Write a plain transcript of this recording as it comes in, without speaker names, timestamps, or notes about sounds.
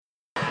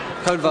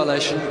code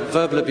violation,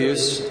 verbal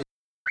abuse.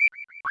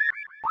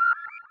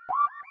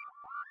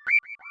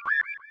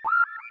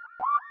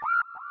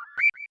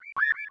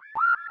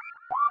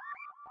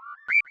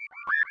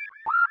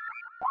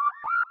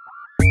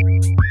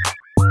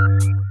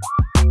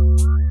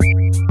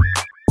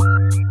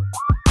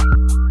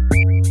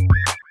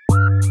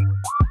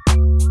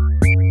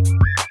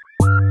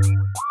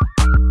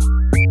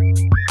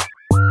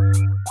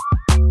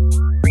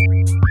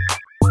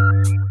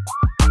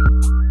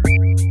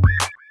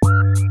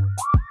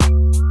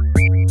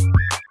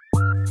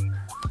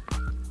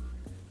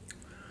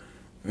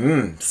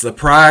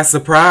 Surprise,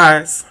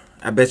 surprise.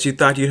 I bet you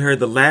thought you'd heard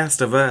the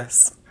last of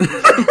us.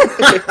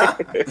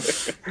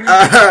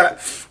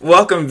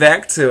 Welcome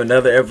back to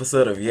another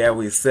episode of Yeah,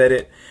 We Said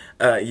It.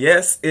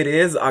 Yes, it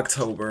is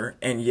October,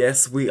 and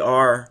yes, we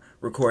are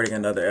recording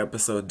another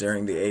episode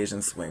during the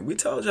Asian swing. We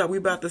told y'all we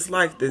about this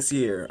life this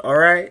year,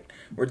 alright?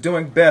 We're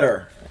doing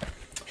better.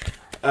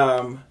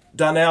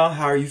 Donnell,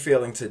 how are you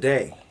feeling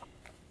today?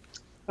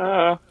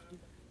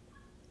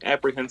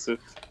 Apprehensive.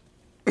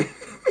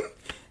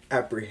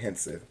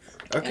 Apprehensive.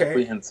 Okay.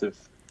 Apprehensive.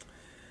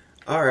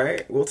 All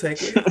right, we'll take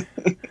it.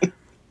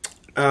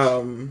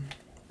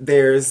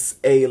 There's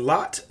a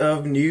lot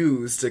of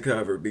news to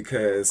cover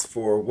because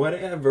for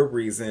whatever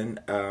reason,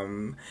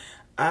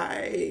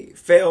 I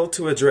failed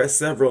to address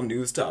several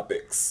news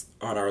topics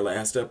on our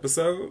last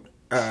episode.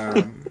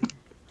 I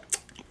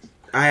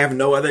have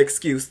no other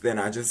excuse than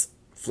I just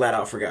flat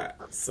out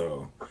forgot.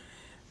 So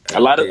a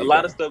lot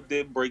of stuff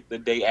did break the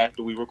day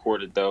after we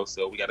recorded though,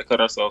 so we got to cut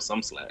ourselves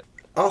some slack.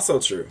 Also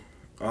true.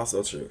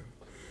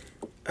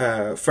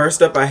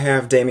 First up, I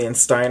have Damian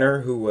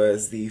Steiner, who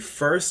was the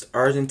first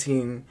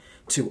Argentine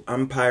to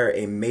umpire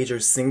a major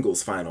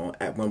singles final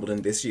at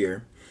Wimbledon this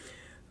year.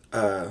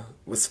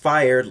 Was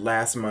fired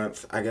last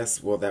month, I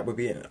guess, well, that would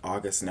be in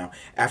August now,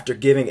 after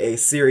giving a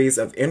series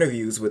of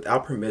interviews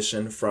without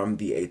permission from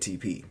the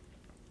ATP.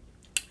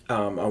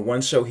 On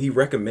one show, he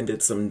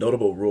recommended some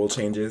notable rule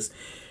changes,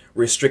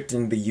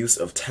 restricting the use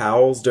of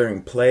towels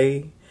during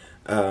play,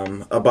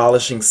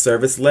 abolishing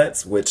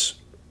service-lets, which,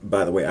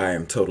 by the way, I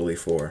am totally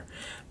for,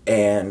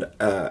 and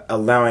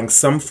allowing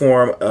some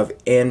form of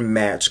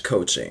in-match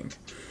coaching.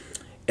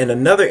 In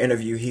another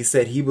interview, he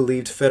said he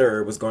believed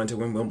Federer was going to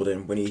win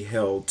Wimbledon when he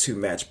held 2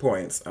 match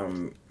points.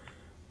 I'm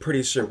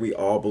pretty sure we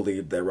all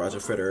believed that Roger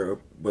Federer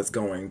was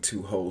going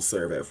to hold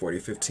serve at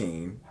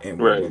 40-15 and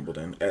win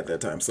Wimbledon at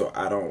that time, so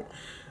I don't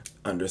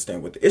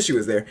understand what the issue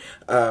is there.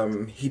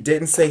 He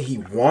didn't say he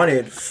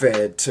wanted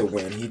Fed to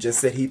win. He just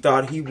said he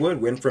thought he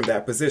would win from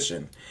that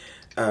position.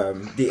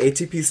 The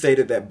ATP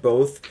stated that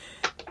both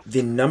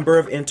the number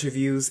of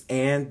interviews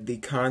and the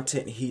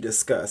content he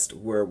discussed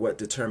were what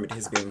determined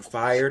his being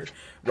fired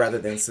rather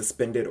than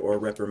suspended or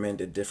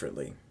reprimanded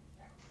differently.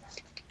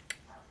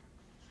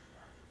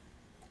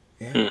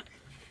 Yeah.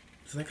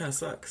 So that kind of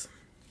sucks.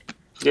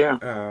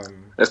 Yeah.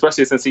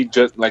 Especially since he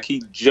just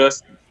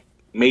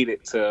made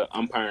it to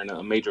umpiring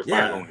a major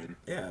final.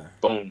 Yeah.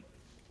 Boom.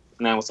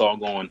 Now it's all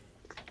gone.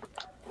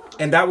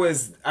 And that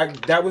was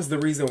the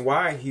reason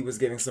why he was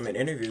giving some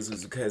interviews,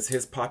 was because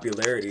his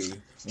popularity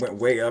went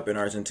way up in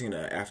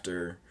Argentina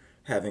after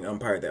having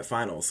umpired that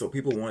final. So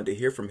people wanted to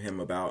hear from him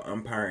about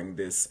umpiring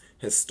this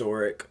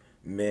historic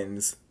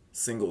men's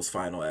singles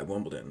final at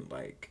Wimbledon.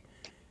 Like,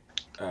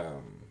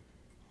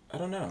 I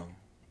don't know.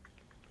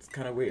 It's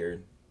kind of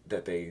weird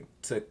that they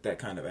took that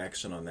kind of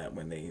action on that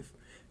when they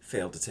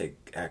failed to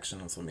take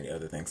action on so many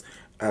other things.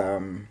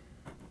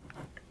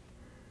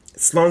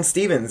 Sloane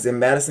Stephens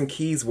and Madison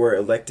Keys were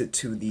elected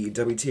to the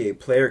WTA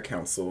Player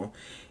Council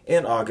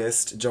in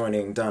August,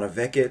 joining Donna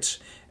Vekic,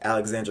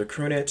 Alexandra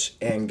Krunic,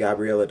 and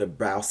Gabriela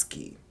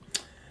Dabrowski.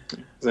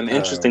 It's an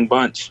interesting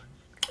bunch.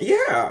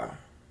 Yeah.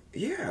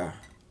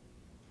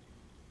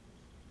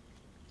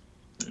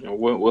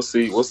 We'll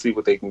see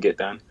what they can get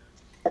done.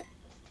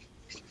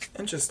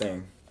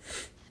 Interesting.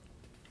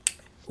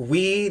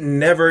 We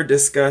never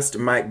discussed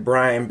Mike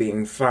Bryan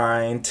being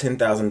fined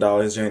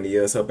 $10,000 during the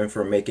U.S. Open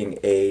for making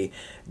a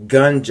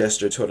gun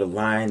gesture toward a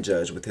line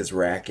judge with his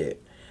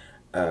racket.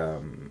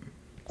 Yeah.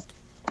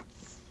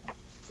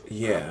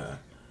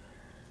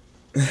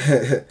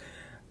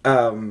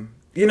 And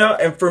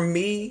for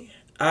me,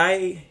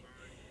 I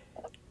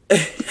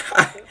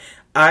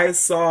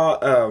saw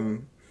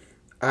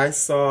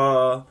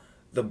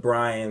the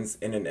Bryans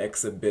in an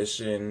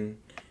exhibition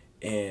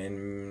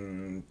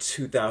in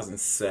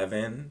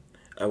 2007.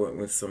 I went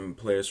with some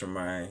players from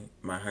my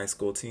high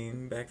school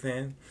team back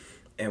then,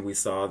 and we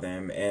saw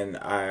them, and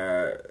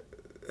I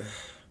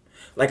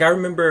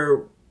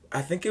remember,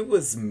 I think it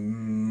was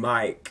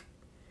Mike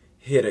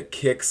hit a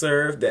kick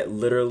serve that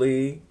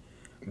literally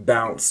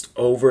bounced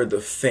over the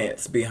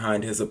fence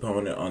behind his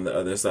opponent on the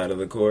other side of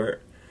the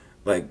court.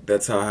 Like,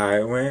 that's how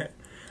high it went.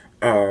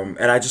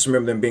 And I just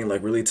remember them being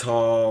like really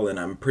tall, and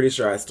I'm pretty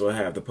sure I still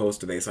have the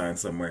poster they signed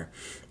somewhere.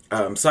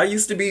 So I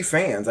used to be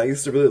fans. I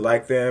used to really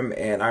like them,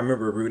 and I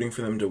remember rooting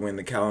for them to win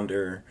the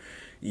calendar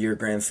year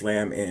Grand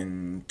Slam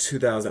in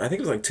 2000. I think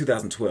it was like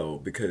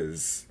 2012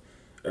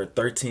 or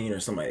 13 or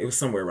something. It was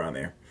somewhere around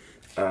there.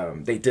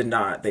 They did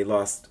not. They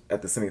lost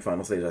at the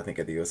semifinal stage, I think,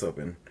 at the U.S.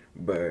 Open.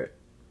 But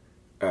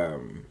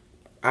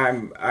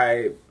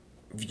I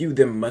view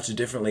them much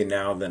differently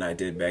now than I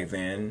did back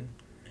then.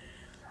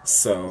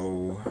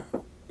 So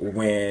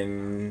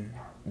when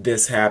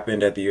this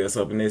happened at the U.S.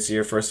 Open this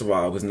year, first of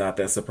all, I was not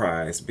that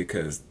surprised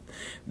because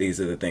these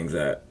are the things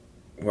that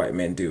white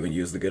men do and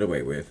usually get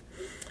away with.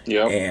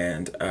 Yeah.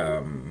 And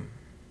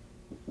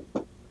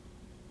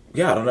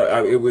yeah, I don't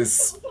know. It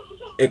was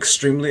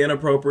extremely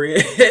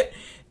inappropriate,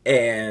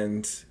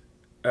 and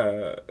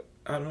I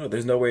don't know.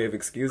 There's no way of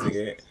excusing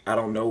it. I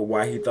don't know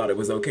why he thought it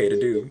was okay to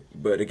do.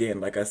 But again,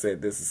 like I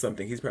said, this is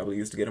something he's probably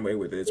used to getting away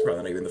with. It's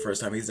probably not even the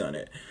first time he's done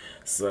it.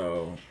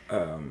 So,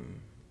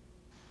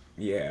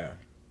 yeah.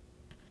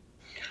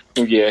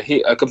 Yeah,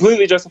 he a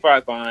completely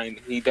justified fine.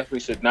 He definitely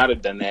should not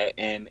have done that.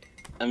 And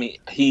I mean,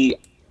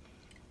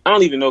 I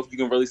don't even know if you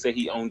can really say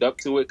he owned up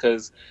to it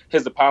because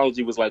his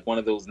apology was like one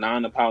of those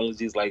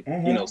non-apologies, like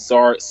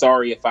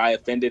sorry if I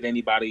offended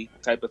anybody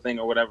type of thing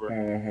or whatever.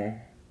 Mm-hmm.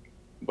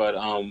 But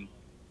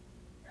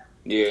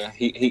yeah,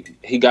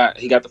 he got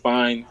the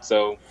fine.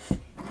 So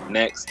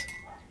next,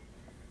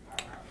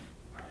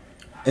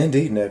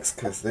 Indeed, next,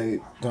 because they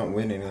don't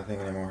win anything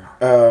anymore.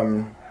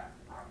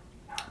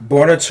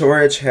 Borna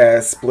Coric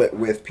has split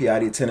with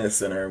Piatti Tennis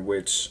Center,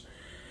 which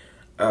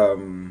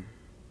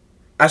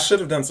I should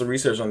have done some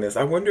research on this.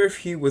 I wonder if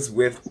he was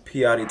with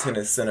Piatti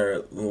Tennis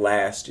Center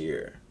last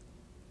year.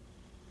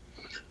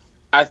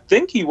 I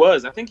think he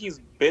was. I think he's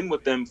been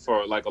with them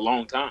for like a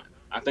long time.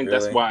 I think Really?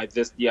 that's why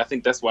this. Yeah, I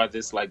think that's why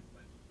this like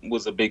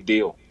was a big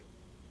deal.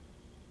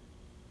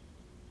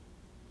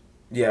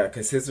 Yeah,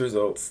 because his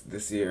results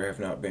this year have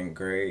not been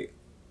great.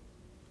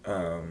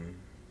 For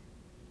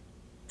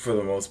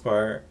the most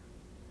part,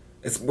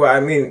 I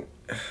mean,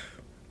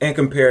 in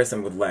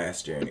comparison with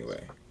last year,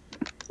 anyway.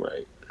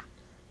 Right.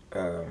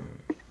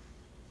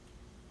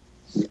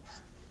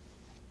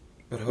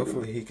 But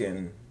hopefully he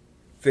can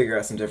figure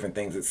out some different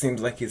things. It seems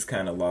like he's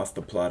kind of lost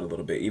the plot a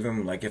little bit.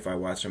 Even like if I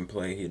watch him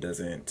play, he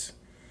doesn't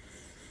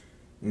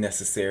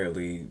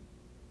necessarily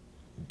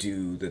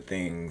do the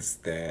things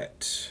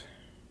that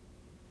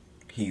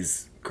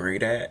he's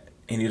great at,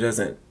 and he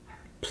doesn't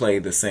play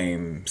the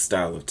same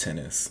style of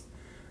tennis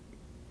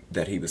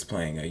that he was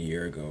playing a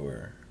year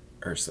ago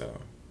or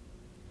so.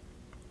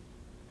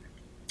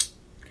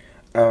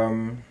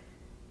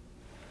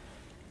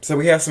 So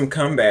we have some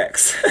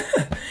comebacks,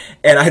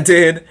 and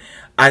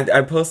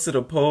I posted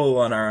a poll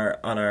on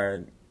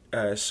our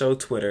show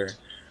Twitter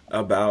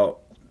about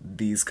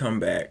these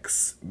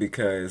comebacks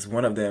because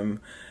one of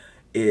them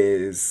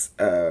is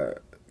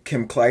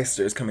Kim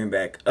Clijsters coming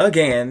back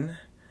again.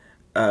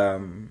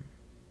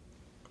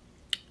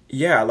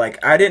 Yeah,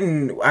 like I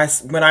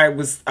was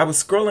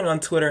scrolling on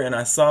Twitter and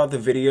I saw the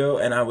video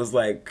and I was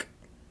like,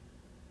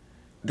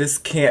 this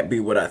can't be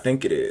what I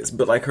think it is.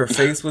 But like her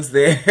face was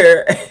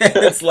there and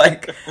it's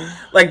like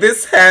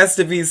this has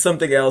to be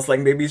something else. Like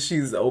maybe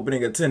she's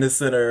opening a tennis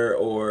center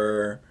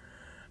or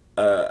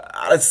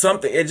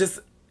something.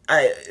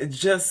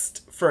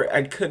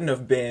 I couldn't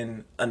have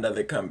been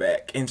another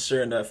comeback, and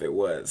sure enough it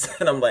was.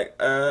 And I'm like,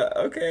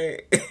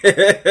 okay.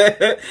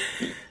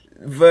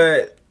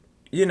 But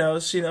you know,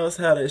 she knows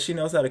how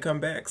to come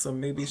back, so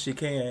maybe she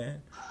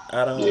can.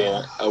 I don't know.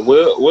 Yeah,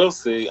 we'll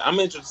see. I'm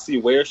interested to see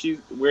where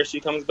she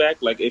comes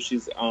back. Like if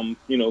she's going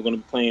to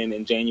be playing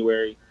in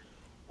January,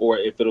 or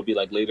if it'll be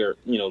like later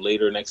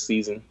next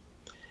season.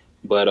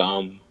 But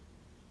I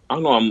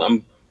don't know.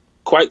 I'm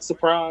quite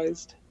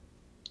surprised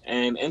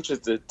and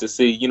interested to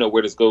see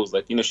where this goes.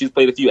 Like she's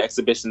played a few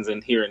exhibitions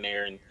in here and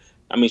there, and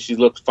I mean she's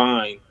looked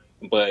fine,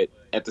 but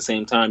at the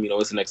same time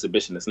it's an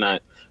exhibition. It's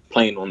not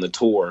playing on the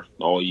tour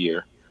all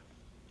year.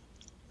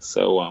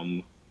 So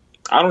I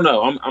don't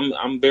know.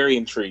 I'm very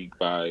intrigued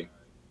by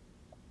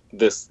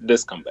this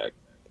comeback.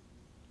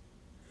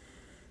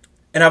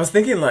 And I was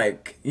thinking,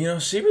 like,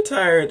 she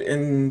retired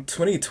in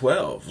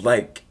 2012.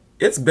 Like,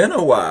 it's been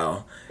a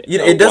while.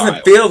 It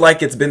doesn't feel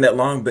like it's been that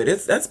long, but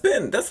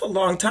that's a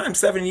long time,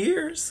 7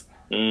 years.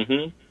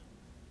 Mm-hmm.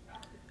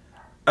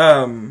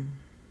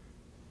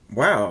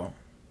 Wow.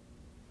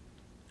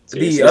 So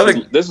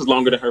this is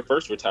longer than her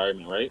first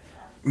retirement, right?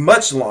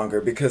 Much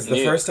longer, because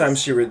the first time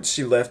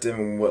she left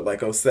in what, like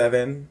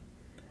 2007,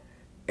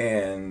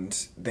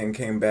 and then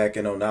came back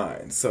in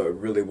 2009. So it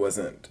really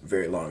wasn't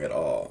very long at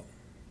all.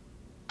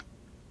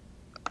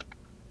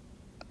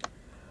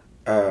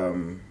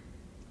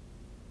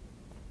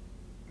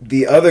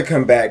 The other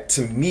comeback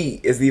to me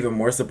is even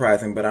more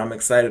surprising, but I'm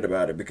excited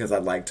about it because I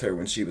liked her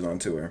when she was on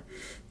tour.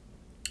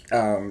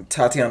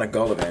 Tatiana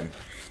Golovin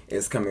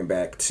is coming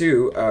back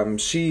too.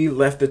 She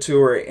left the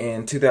tour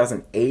in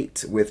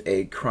 2008 with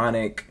a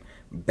chronic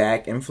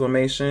back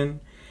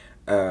inflammation,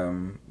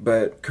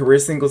 but career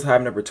singles high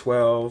number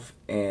 12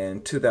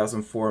 and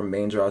 2004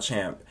 main draw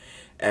champ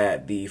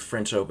at the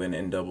French Open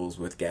in doubles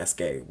with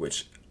Gasquet,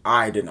 which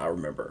I did not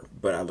remember,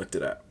 but I looked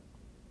it up.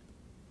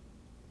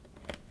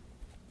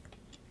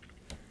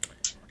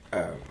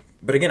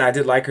 But again, I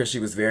did like her. She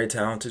was very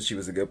talented. She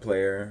was a good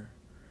player.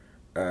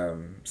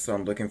 So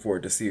I'm looking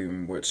forward to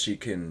seeing what she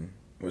can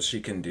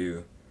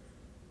do.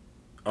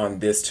 on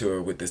this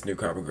tour with this new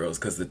crop of girls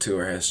because the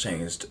tour has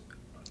changed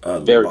a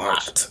Very much.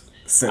 lot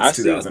since I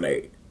see.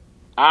 2008.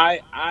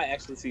 I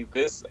actually see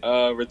this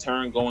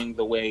return going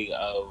the way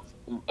of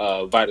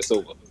Vita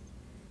Silva.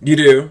 You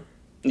do?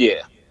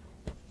 Yeah.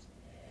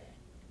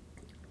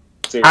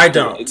 I Seriously.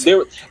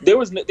 don't. There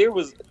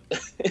was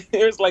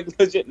there's like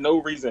legit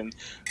no reason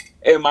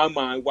in my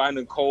mind why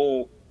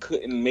Nicole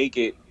couldn't make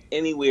it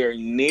anywhere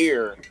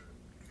near,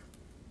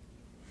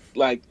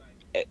 like,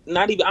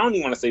 not even, I don't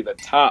even want to say the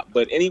top,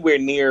 but anywhere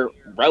near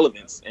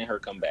relevance in her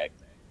comeback.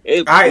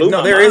 It blew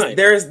my mind.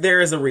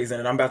 There is a reason,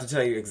 and I'm about to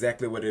tell you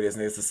exactly what it is,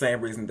 and it's the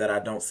same reason that I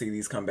don't see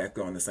these comebacks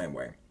going the same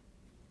way.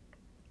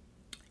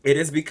 It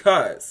is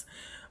because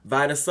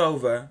Vita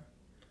Silva,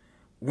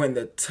 when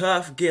the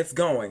tough gets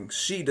going,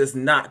 she does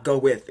not go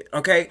with it.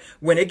 Okay?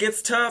 When it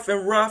gets tough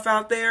and rough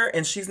out there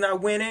and she's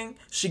not winning,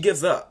 she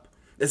gives up.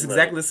 It's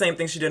exactly the same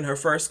thing she did in her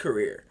first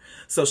career.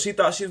 So she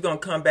thought she was going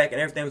to come back and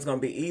everything was going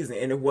to be easy,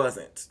 and it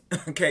wasn't.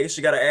 Okay?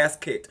 She got her ass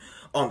kicked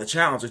on the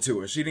Challenger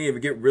Tour. She didn't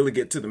even really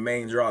get to the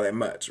main draw that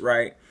much,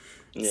 right?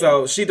 Yeah.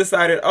 So she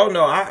decided, oh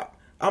no,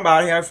 I'm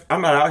out here.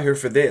 I'm not out here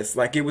for this.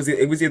 Like it was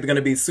either going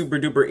to be super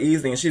duper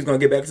easy and she's going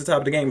to get back to the top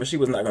of the game, but she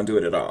was not going to do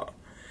it at all.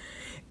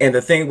 And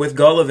the thing with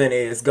Golovin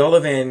is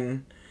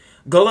Golovin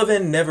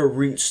never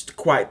reached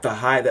quite the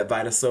high that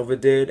Vita Silva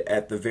did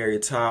at the very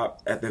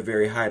top, at the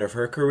very height of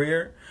her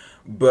career.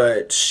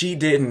 But she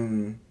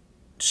didn't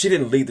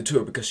lead the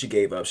tour because she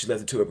gave up. She led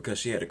the tour because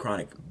she had a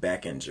chronic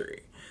back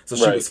injury. So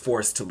she was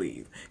forced to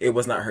leave. It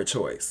was not her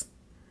choice.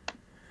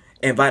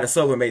 And Vita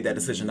Silva made that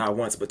decision not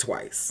once but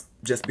twice,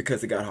 just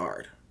because it got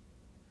hard.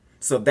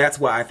 So that's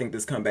why I think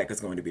this comeback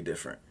is going to be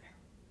different.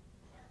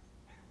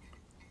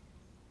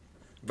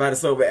 Vita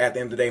Silva, at the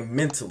end of the day,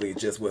 mentally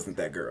just wasn't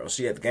that girl.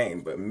 She had the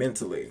game, but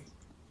mentally...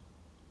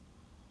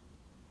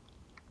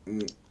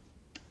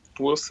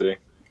 We'll see.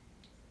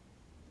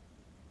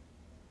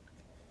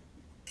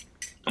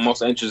 I'm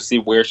also interested to see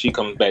where she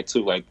comes back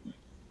to. Like,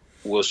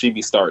 will she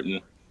be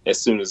starting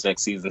as soon as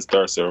next season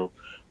starts, or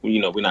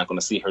we're not going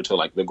to see her till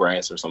like the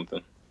grass or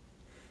something?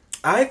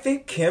 I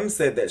think Kim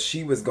said that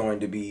she was going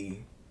to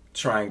be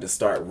trying to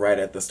start right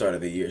at the start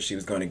of the year. She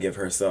was going to give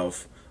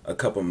herself a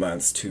couple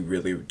months to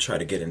really try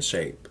to get in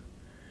shape.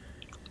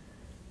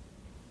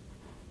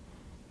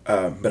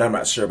 But I'm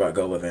not sure about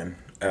Golovin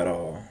at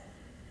all.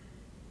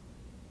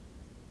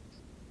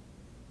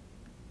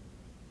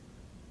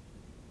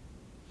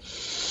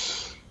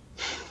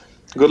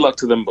 Good luck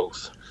to them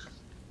both.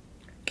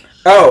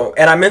 Oh,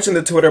 and I mentioned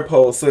the Twitter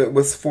poll, so it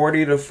was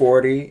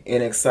 40-40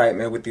 in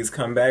excitement with these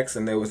comebacks,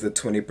 and there was a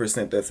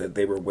 20% that said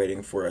they were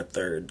waiting for a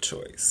third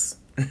choice.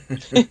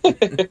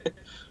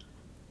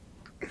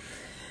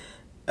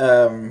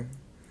 Darren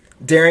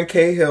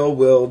Cahill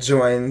will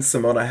join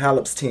Simona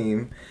Halep's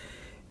team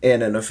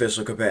in an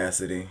official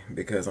capacity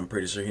because I'm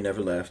pretty sure he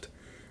never left.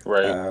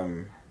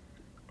 Right.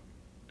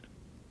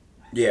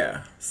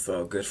 Yeah,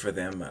 so good for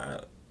them.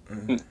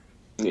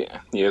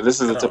 Yeah.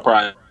 This is a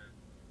surprise.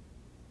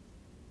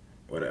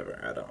 Whatever,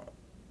 I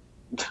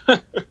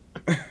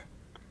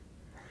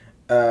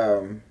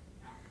don't.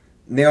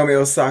 Naomi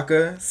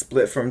Osaka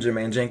split from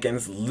Jermaine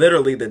Jenkins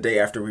literally the day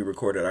after we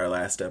recorded our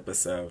last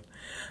episode.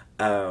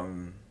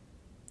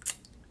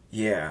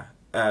 Yeah.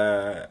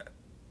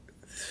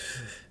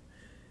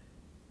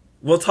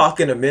 We'll talk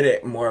in a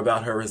minute more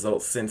about her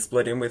results since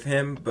splitting with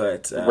him,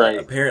 but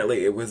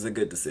apparently it was a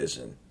good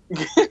decision.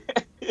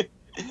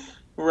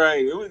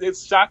 Right. It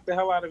shocked the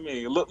hell out of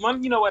me. Look,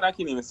 you know what? I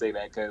can't even say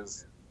that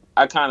because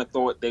I kind of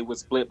thought they would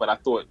split, but I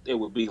thought it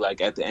would be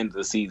like at the end of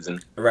the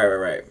season.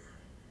 Right.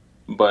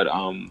 But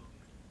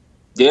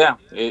yeah,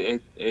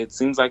 it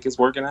seems like it's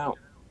working out.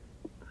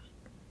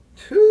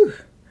 Whew.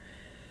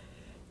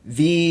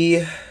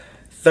 The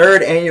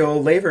third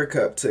annual Laver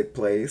Cup took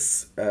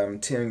place.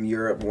 Team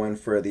Europe won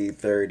for the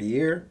third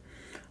year,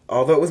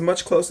 although it was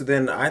much closer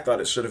than I thought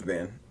it should have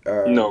been.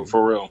 No,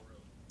 for real.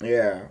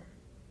 Yeah.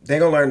 They're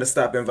going to learn to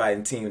stop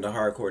inviting Team to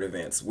hardcourt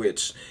events,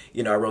 which,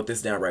 I wrote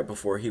this down right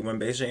before he won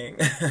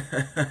Beijing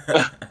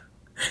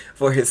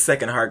for his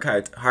second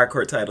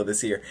hardcourt title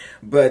this year.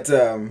 But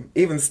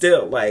even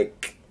still,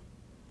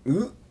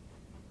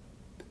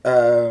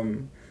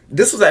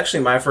 this was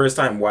actually my first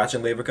time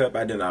watching Laver Cup.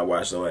 I did not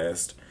watch the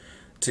last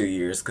 2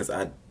 years because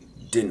I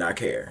did not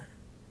care.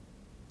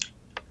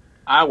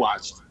 I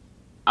watched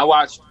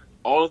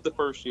all of the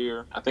first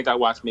year. I think I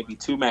watched maybe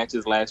 2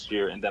 matches last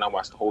year, and then I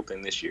watched the whole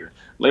thing this year.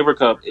 Laver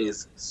Cup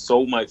is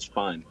so much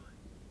fun.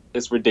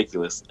 It's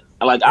ridiculous.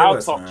 I'll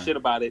talk shit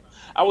about it.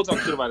 I will talk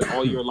shit about it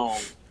all year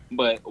long,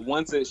 but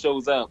once it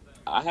shows up,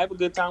 I have a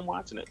good time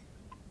watching it.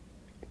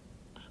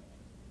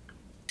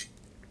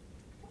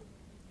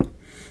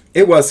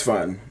 It was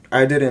fun.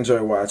 I did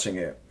enjoy watching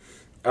it.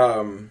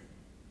 And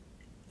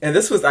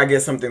this was, I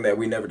guess, something that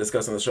we never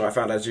discussed on the show. I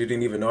found out you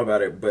didn't even know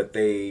about it, but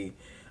they...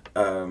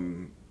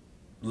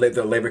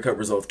 the Laver Cup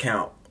results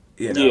count.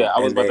 Yeah, I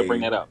was about to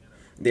bring that up.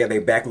 Yeah, they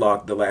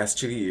backlogged the last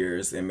 2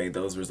 years and made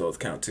those results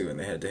count too in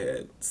the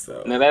head-to-head.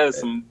 So now that is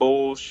some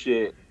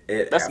bullshit.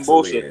 It That's some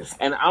absolutely bullshit. is.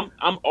 And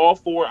I'm all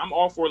for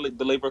like,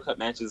 the Labor Cup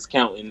matches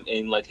counting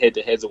in like head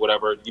to heads or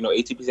whatever.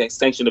 ATP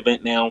sanctioned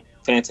event now,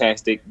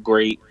 fantastic,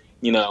 great.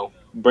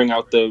 Bring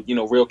out the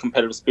real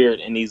competitive spirit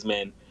in these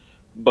men.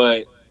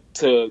 But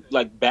to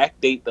like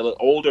backdate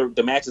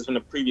the matches from the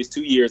previous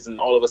 2 years, and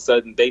all of a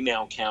sudden they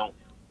now count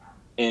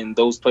in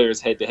those players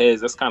head to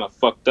heads, that's kind of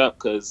fucked up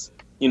because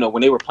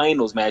when they were playing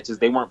those matches,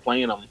 they weren't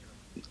playing them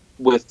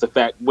with the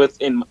fact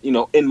in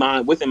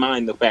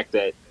mind the fact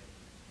that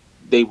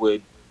they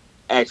would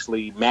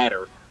actually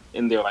matter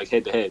in their like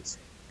head to heads.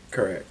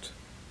 Correct.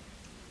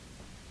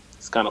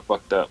 It's kind of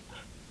fucked up.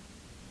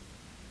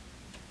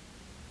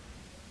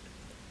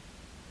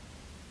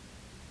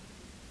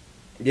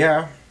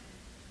 Yeah.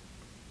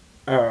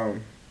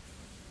 Um,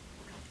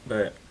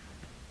 but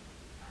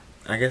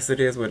I guess it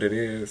is what it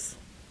is.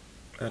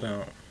 I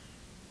don't.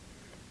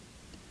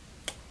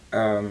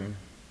 Um,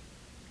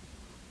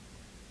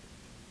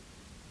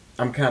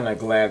 I'm kind of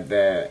glad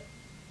that.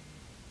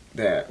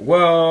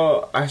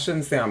 Well, I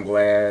shouldn't say I'm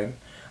glad.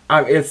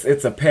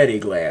 It's a petty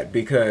glad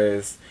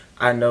because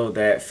I know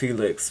that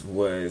Felix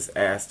was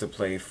asked to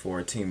play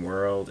for Team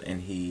World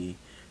and he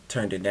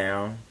turned it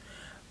down.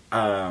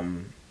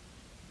 Um,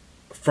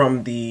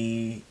 from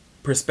the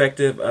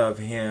perspective of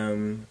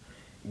him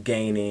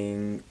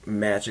gaining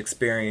match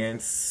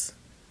experience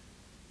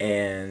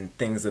and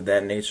things of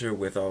that nature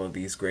with all of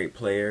these great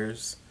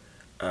players,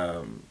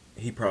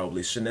 he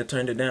probably shouldn't have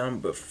turned it down.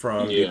 But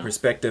from the Yeah.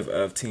 perspective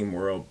of Team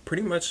World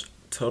pretty much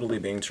totally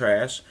being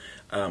trash,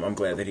 I'm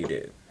glad that he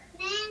did.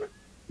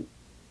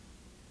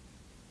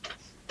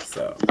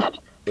 So,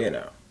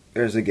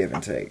 there's a give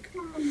and take.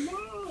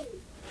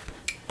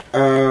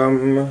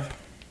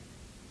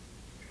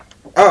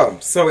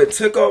 So it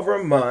took over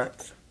a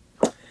month,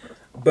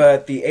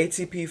 but the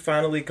ATP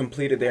finally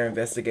completed their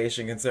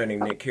investigation concerning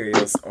Nick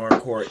Kyrgios'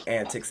 on-court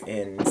antics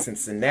in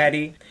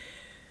Cincinnati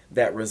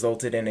that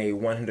resulted in a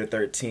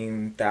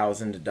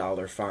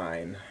 $113,000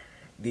 fine.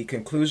 The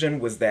conclusion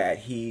was that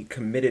he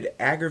committed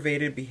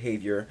aggravated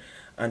behavior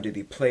under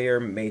the player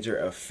major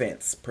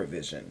offense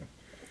provision.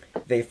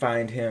 They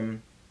fined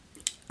him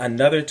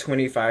another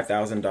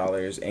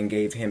 $25,000 and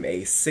gave him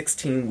a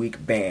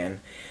 16-week ban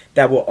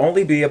that will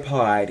only be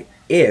applied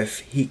if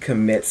he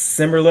commits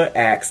similar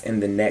acts in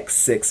the next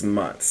 6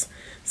 months.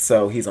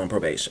 So he's on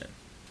probation.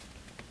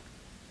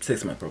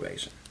 6-month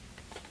probation.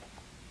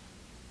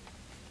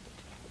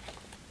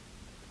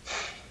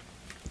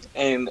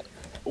 And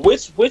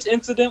which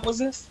incident was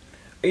this?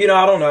 I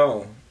don't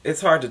know.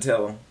 It's hard to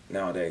tell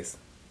nowadays.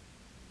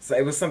 So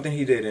it was something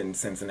he did in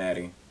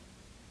Cincinnati.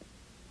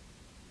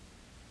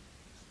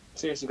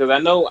 Seriously, because I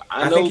know.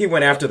 I think he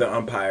went after the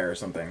umpire or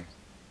something.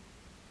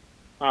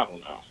 I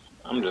don't know.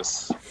 I'm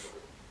just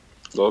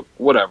look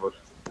whatever.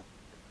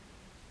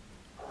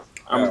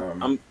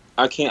 I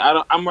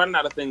can't. I'm running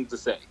out of things to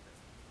say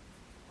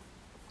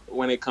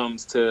when it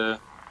comes to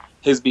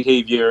his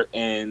behavior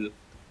and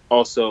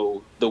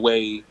also the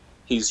way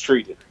he's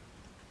treated.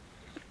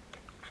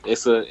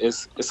 It's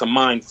a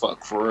mind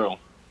fuck for real.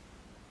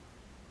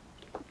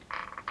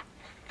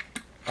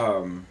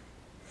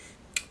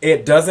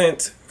 It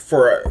doesn't,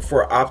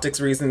 for optics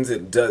reasons,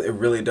 it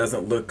really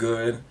doesn't look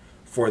good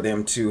for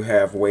them to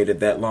have waited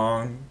that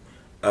long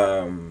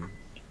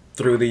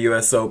through the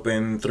U.S.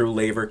 Open, through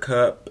Laver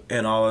Cup,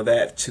 and all of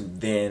that, to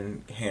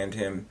then hand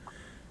him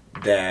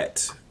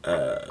that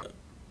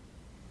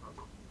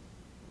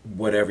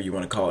whatever you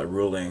want to call it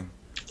ruling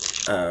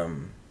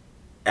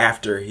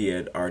after he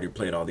had already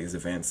played all these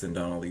events and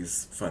done all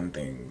these fun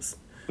things.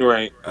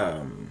 Right.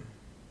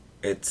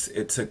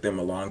 It took them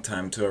a long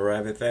time to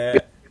arrive at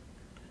that.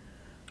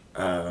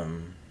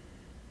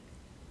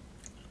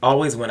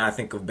 Always when I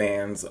think of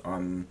bans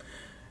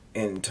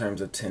in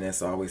terms of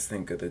tennis, I always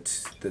think of the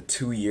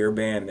 2-year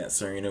ban that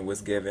Serena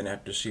was given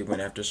after she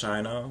went after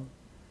Shino.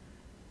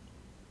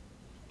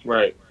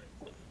 Right.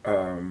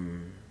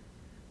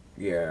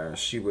 Yeah,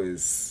 she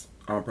was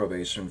on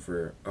probation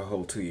for a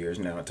whole 2 years.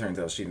 Now it turns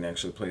out she didn't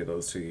actually play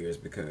those 2 years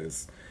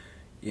because,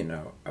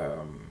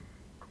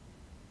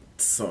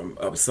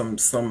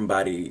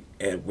 somebody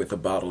with a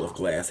bottle of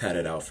glass had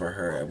it out for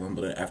her at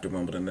Wimbledon after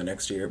Wimbledon the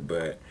next year.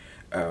 But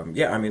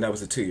that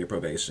was a 2-year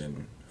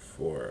probation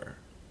for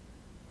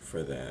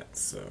that.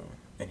 So,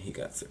 and he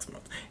got 6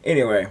 months.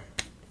 Anyway,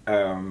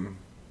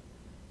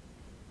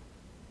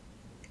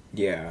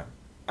 yeah,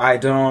 I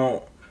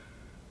don't.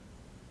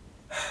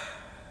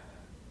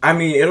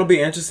 It'll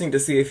be interesting to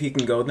see if he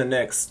can go the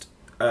next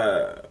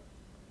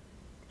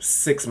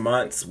 6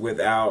 months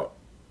without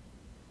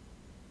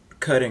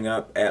cutting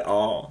up at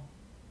all,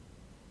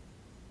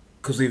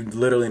 because we've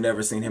literally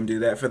never seen him do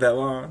that for that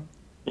long.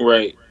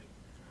 Right.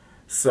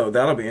 So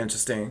that'll be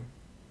interesting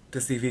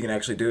to see if he can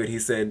actually do it.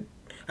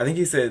 I think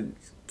he said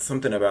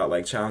something about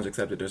like challenge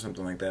accepted or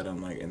something like that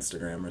on like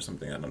Instagram or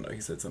something. I don't know.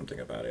 He said something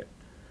about it,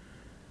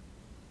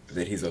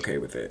 that he's okay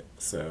with it.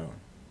 So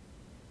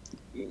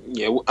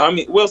yeah,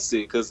 we'll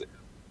see, because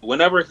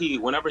whenever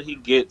he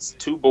gets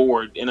too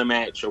bored in a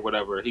match or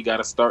whatever, he got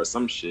to start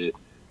some shit.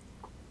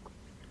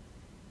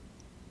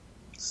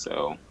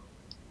 So,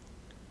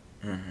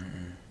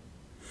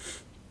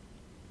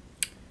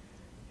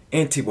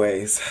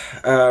 Anyways,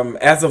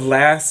 as of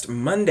last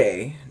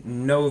Monday,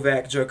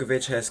 Novak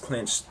Djokovic has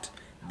clinched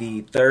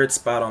the third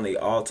spot on the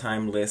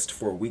all-time list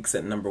for weeks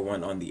at number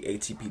one on the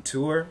ATP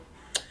Tour,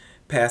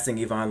 passing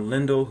Ivan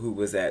Lendl, who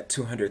was at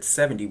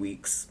 270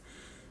 weeks,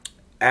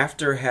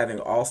 after having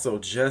also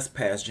just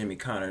passed Jimmy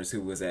Connors, who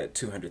was at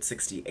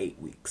 268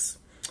 weeks.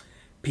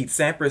 Pete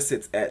Sampras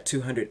sits at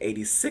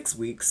 286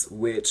 weeks,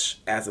 which,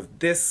 as of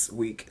this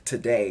week,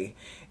 today,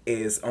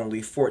 is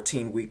only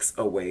 14 weeks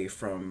away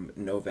from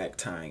Novak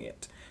tying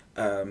it.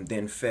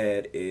 Then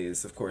Fed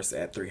is, of course,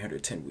 at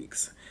 310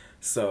 weeks.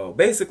 So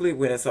basically,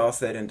 when it's all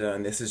said and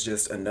done, this is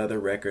just another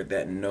record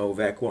that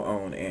Novak will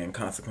own, and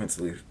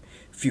consequently,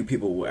 few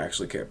people will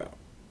actually care about.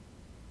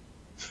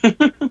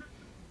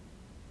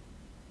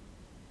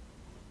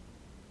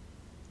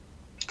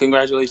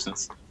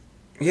 Congratulations.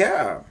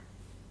 Yeah.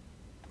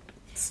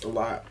 It's a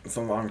lot. It's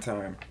a long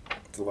time.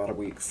 It's a lot of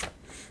weeks.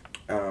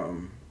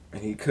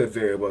 And he could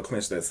very well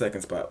clinch that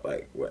second spot,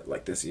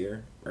 like this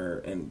year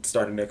and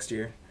starting next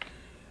year.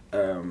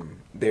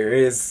 There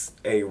is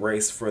a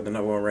race for the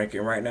number one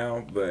ranking right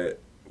now, but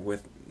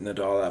with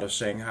Nadal out of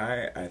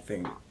Shanghai, I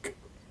think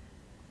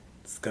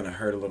it's gonna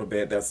hurt a little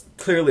bit. That's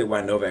clearly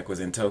why Novak was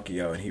in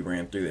Tokyo and he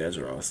ran through the edge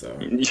draw. So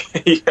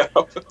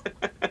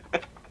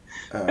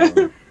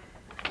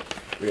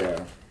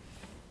yeah,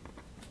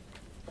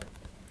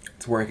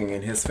 it's working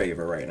in his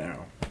favor right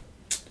now.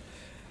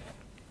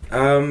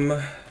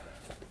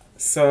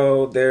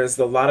 So there's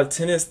a lot of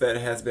tennis that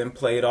has been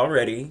played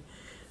already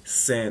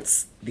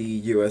since the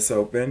U.S.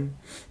 Open.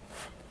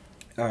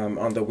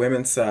 On the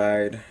women's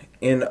side,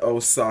 in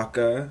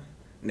Osaka,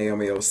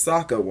 Naomi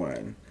Osaka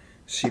won.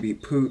 She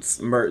beat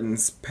Poots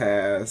Mertens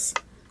Paz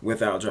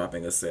without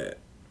dropping a set.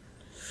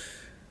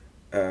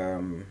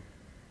 And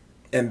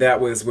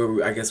that was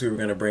where I guess we were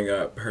going to bring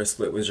up her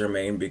split with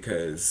Germaine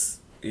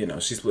because,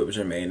 she split with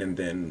Germaine and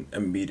then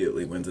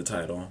immediately wins a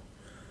title.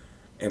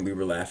 And we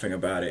were laughing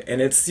about it.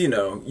 And it's,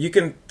 you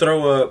can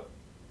throw up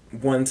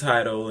one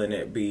title and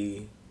it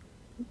be,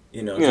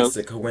 just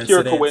a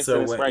coincidence. Pure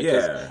coincidence, or right?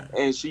 Yeah.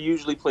 And she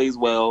usually plays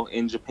well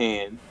in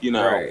Japan,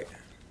 Right.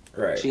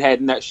 She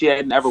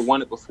hadn't ever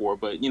won it before,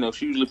 but,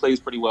 she usually plays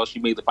pretty well. She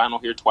made the final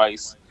here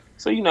twice.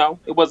 So,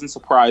 it wasn't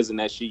surprising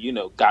that she,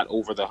 got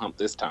over the hump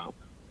this time.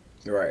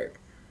 Right.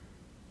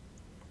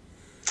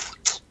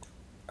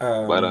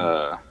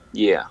 But,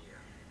 yeah.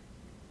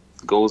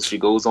 She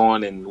goes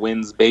on and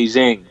wins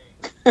Beijing.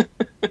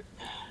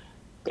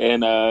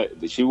 And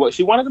she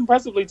won it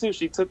impressively too.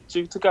 She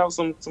took out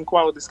some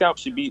quality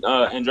scalps. She beat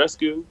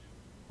Andreescu,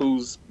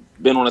 who's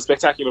been on a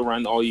spectacular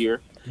run all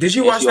year. Did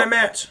you watch that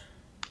match?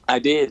 I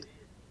did.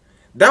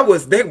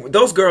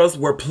 Those girls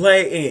were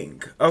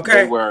playing.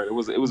 Okay, They were. It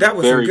was that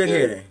was very some good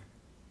hitting.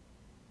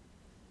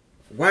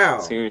 Wow.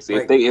 Seriously,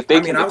 if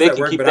they can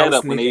keep that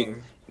up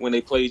when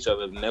they play each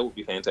other, then that would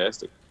be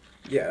fantastic.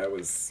 Yeah, it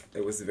was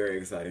very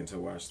exciting to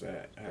watch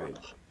that. It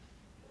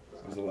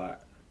was a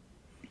lot.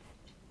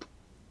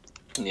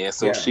 Yeah,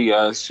 so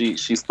she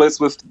splits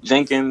with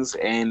Jenkins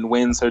and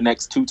wins her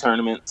next two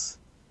tournaments.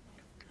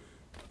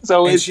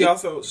 So she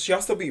also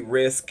beat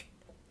Risk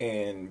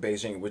in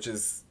Beijing, which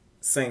is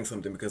saying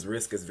something because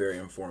Risk is very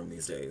informed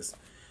these days.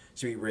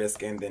 She beat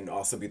Risk and then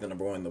also beat the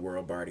number one in the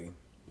world, Barty.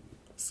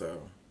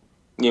 So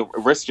yeah,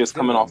 Risk just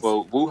coming off a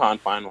Wuhan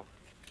final.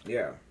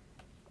 Yeah.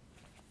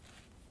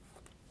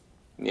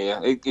 Yeah,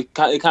 it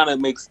kind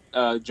of makes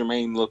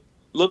Germaine look.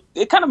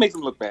 It kind of makes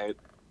him look bad.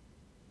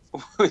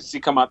 She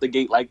come out the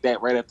gate like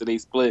that right after they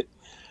split,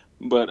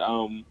 but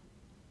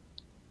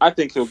I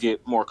think he'll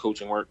get more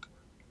coaching work.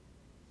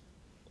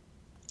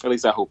 At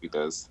least I hope he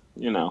does.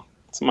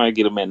 Somebody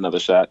get him another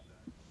shot.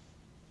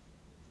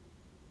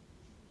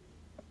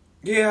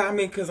 Yeah, I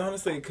mean, because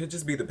honestly, it could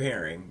just be the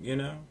pairing,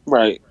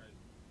 Right.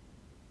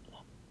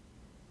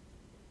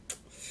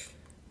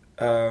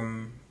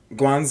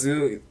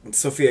 Guangzhou,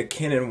 Sophia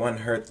Kenin won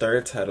her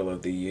third title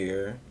of the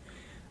year.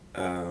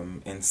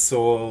 In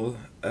Seoul,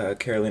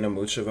 Karolina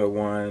Muchova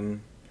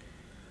won.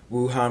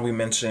 Wuhan, we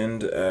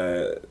mentioned.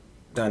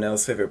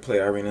 Donnell's favorite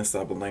player, Arina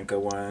Sabalenka,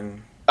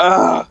 won.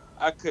 I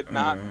could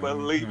not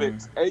believe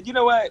it. And you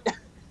know what?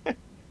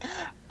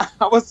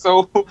 I was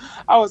so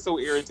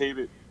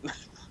irritated.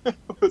 I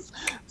was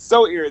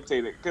so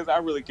irritated because I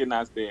really could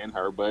not stand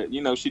her. But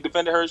she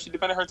defended her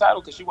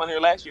title because she won here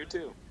last year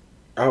too.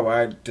 Oh,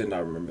 I did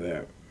not remember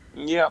that.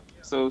 Yep.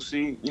 So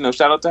she,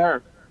 shout out to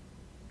her.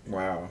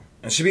 Wow.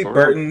 And she beat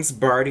Burton's,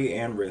 Barty,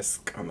 and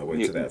Risk on the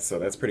way to that, so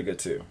that's pretty good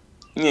too.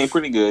 Yeah,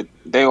 pretty good.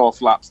 They all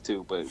flops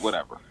too, but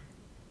whatever.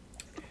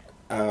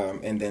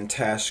 And then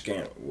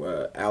Tashkent,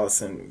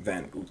 Alison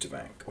Van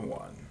Uytvanck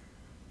won.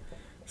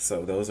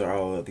 So those are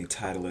all of the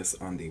titleists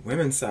on the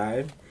women's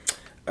side.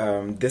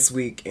 This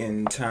week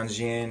in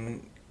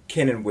Tianjin,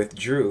 Kenin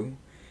withdrew,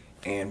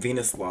 and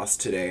Venus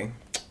lost today.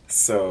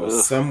 So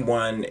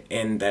someone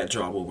in that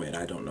draw will win.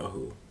 I don't know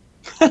who.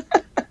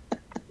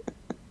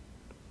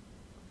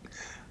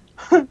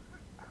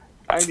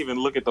 I didn't even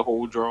look at the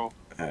whole draw.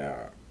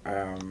 I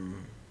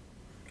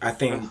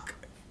think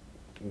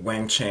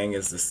Wang Chang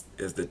is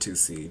the 2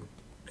 seed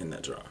in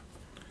that draw.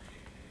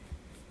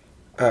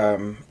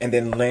 And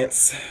then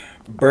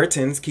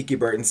Kiki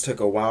Burton's took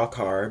a wild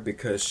card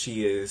because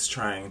she is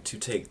trying to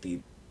take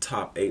the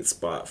top 8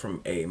 spot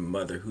from a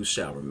mother who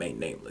shall remain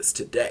nameless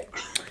today.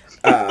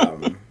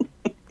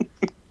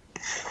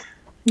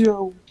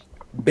 Yo.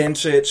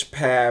 Bencic,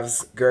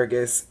 Pavs,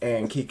 Gergis,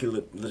 and Kiki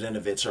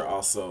Ladinovic are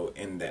also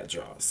in that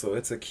draw. So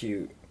it's a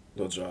cute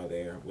little draw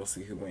there. We'll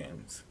see who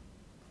wins.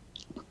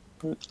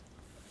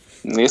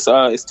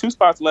 It's 2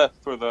 spots left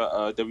for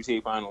the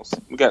WTA finals.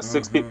 We got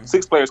 6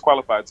 players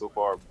qualified so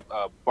far.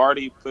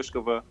 Barty,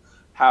 Pliskova,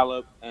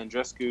 Halep,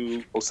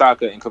 Andreescu,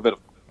 Osaka, and Kvitova.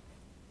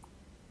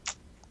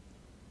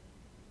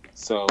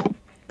 So,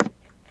 let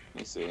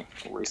me see.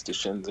 Race to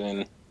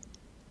Shenzhen.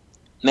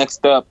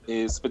 Next up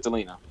is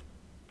Svitolina.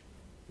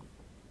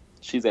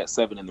 She's at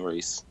 7 in the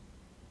race.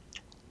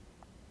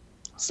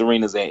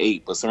 Serena's at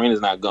 8, but Serena's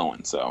not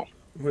going, so.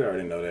 We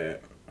already know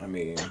that. I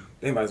mean,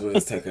 they might as well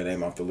just take her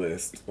name off the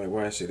list. Like,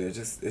 why is she there?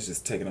 It's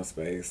just taking up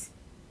space.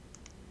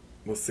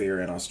 We'll see her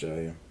in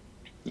Australia.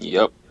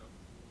 Yep.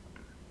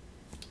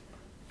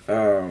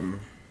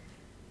 On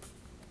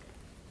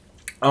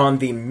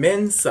the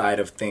men's side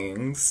of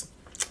things,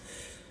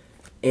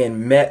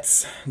 in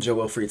Metz,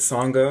 Joe-Wilfried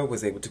Tsonga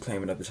was able to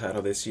claim another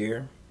title this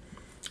year.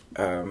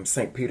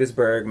 St.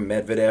 Petersburg,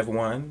 Medvedev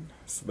won,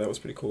 so that was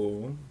pretty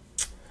cool.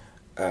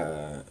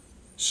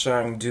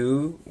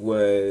 Chengdu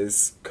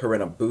was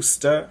Carreño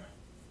Busta.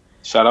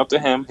 Shout out to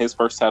him, his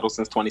first title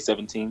since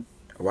 2017.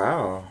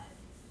 Wow.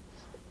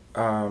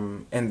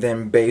 And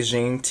then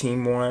Beijing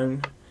team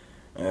won.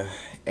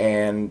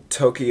 And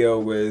Tokyo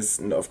was,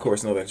 of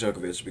course, Novak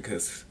Djokovic,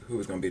 because who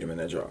was going to beat him in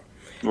that draw?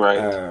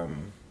 Right.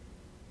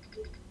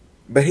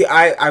 But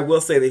I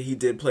will say that he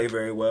did play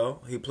very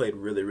well. He played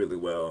really, really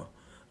well,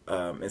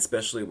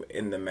 especially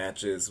in the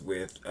matches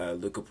with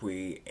Luca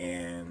Pouille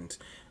and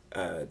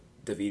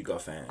David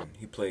Goffin.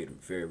 He played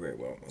very, very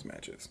well in those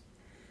matches.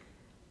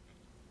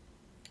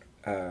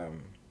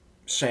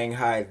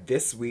 Shanghai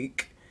this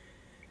week.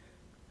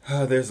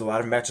 There's a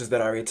lot of matches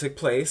that already took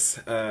place.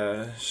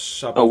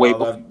 Before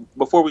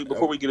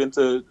we get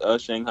into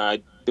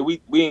Shanghai, you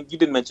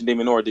didn't mention De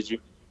Minaur, did you?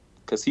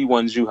 Because he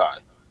won Zhuhai.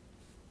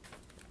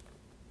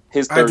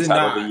 His third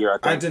title of the year, I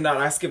think. I did not.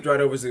 I skipped right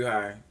over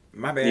Zhuhai.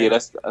 My bad. Yeah,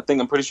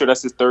 I'm pretty sure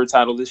that's his third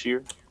title this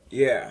year.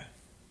 Yeah.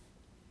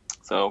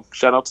 So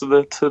shout out to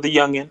the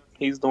youngin.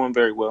 He's doing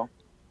very well.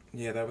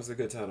 Yeah, that was a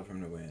good title for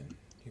him to win.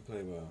 He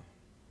played well.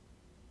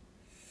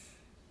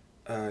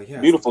 Yeah.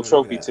 Beautiful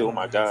trophy too. Oh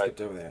my God. I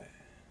skipped over that.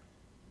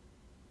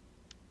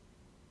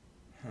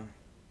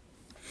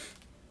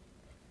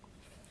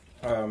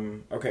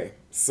 Okay,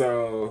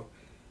 so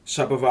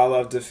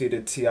Shapovalov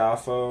defeated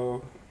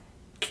Tiafoe.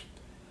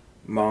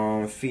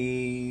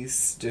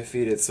 Monfils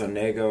defeated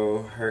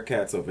Sonego.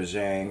 Hurkacz over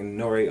Zhang.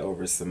 Nori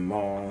over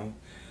Simon.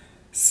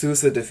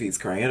 Sousa defeats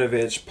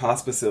Krajinovic.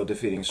 Pospisil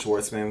defeating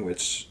Schwartzman,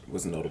 which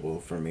was notable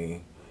for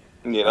me.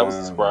 Yeah, that was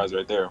a surprise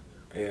right there.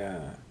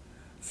 Yeah.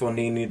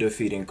 Fonini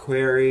defeating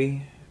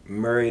Query.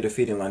 Murray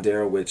defeating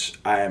Landero, which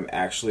I am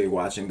actually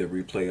watching the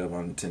replay of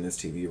on Tennis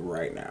TV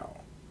right now.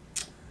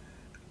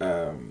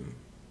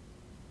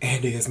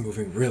 Andy is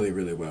moving really,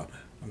 really well.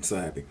 I'm so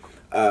happy.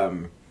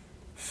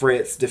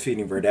 Fritz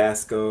defeating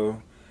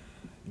Verdasco.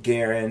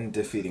 Guerin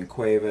defeating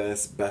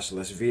Cuevas.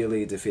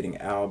 Basilashvili defeating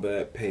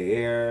Albert.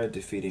 Pereira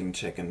defeating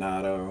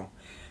Cecchinato.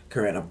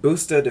 Carreño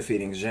Busta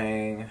defeating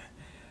Zhang.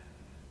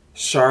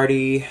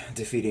 Shardy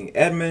defeating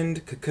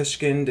Edmund.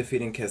 Kukushkin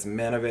defeating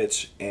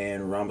Kecmanovic.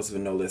 And Ramos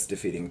Vinolis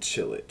defeating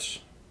Cilic.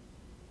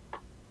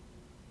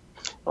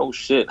 Oh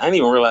shit, I didn't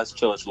even realize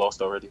Cilic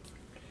lost already.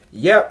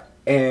 Yep.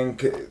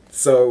 And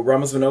so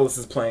Ramos Vinolis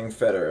is playing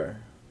Federer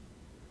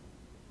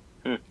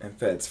in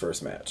Fed's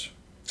first match.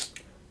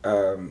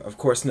 Of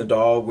course,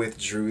 Nadal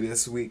withdrew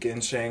this week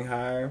in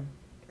Shanghai.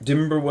 Do you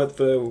remember what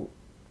the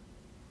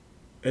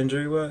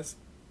injury was?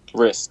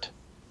 Wrist.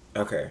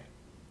 Okay.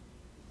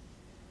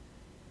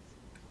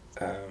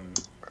 I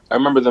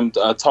remember them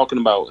talking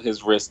about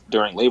his wrist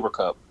during Labor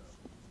Cup.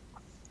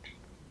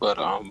 But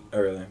Oh,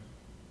 really?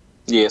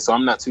 yeah, so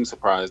I'm not too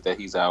surprised that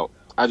he's out.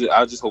 I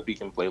just hope he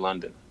can play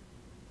London.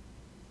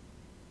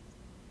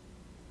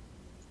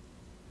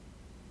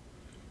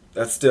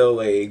 That's still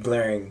a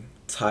glaring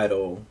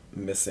title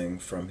missing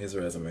from his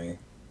resume.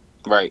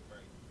 Right.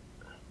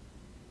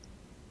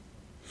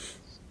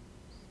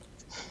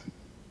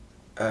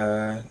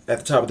 At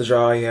the top of the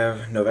draw, you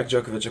have Novak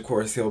Djokovic, of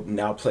course. He'll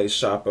now play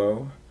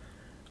Shapo.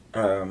 De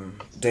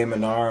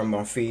Minaur,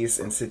 Monfils,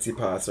 and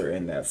Tsitsipas are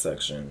in that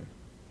section.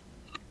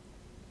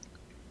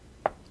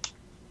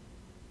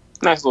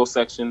 Nice little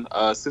section.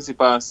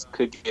 Tsitsipas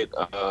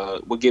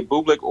would get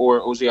Bublik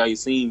or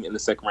Auger-Aliassime in the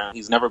second round.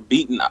 He's never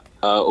beaten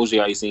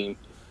Auger-Aliassime,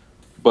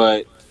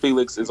 but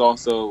Felix has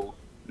also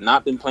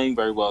not been playing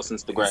very well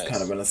since the grass. He's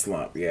kind of in a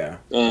slump, yeah.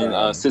 And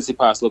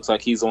Tsitsipas looks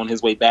like he's on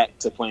his way back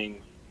to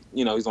playing.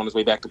 He's on his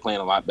way back to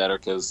playing a lot better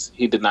because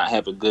he did not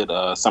have a good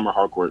summer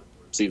hardcourt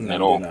season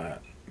at all. He did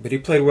not. But he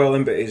played well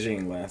in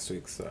Beijing last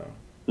week, so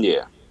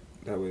yeah,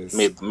 that was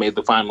made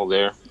the final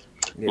there.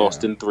 Yeah.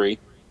 Lost in 3.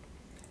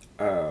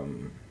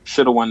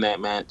 Should have won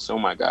that match. Oh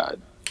my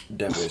God.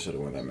 Definitely should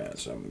have won that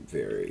match. I'm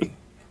very,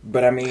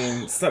 but I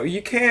mean, so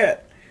you can't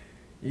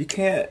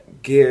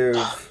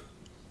give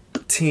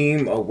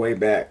Team a way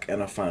back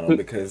in a final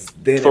because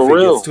then For if it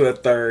real. gets to a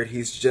third,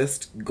 he's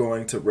just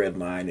going to red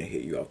line and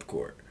hit you off the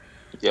court.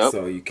 Yep.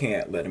 So you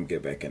can't let him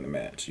get back in the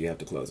match. You have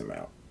to close him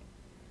out.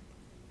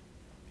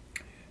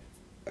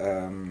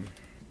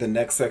 The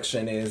next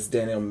section is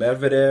Daniel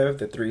Medvedev,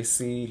 the 3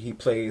 seed. He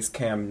plays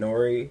Cam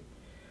Norrie.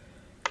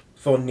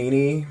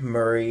 Fognini,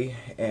 Murray,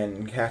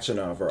 and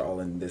Khachanov are all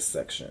in this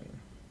section.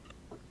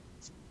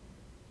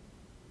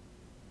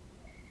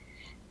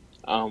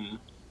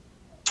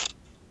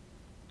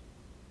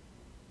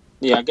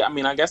 Yeah,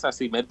 I guess I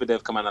see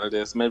Medvedev coming out of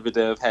this.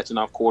 Medvedev hatching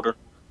off quarter.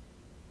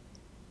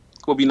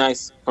 It would be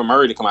nice for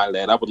Murray to come out of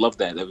that. I would love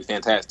that. That'd be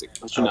fantastic.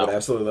 But I would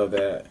absolutely love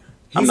that.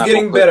 I'm He's not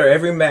getting gonna put- better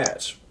every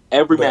match.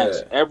 every but- match,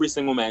 every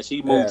single match,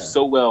 he moved Yeah.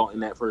 so well in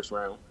that first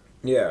round.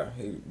 Yeah,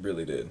 he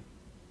really did.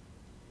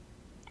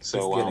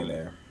 So He's getting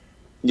there.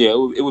 yeah,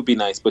 it would be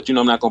nice. But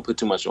I'm not gonna put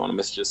too much on him.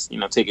 It's just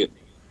take it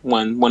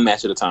one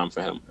match at a time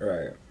for him.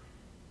 Right.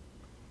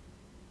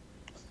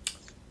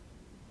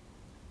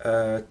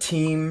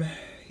 Team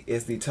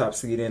is the top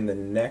seed in the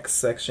next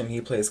section.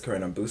 He plays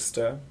Carreño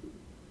Busta.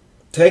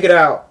 Take it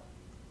out.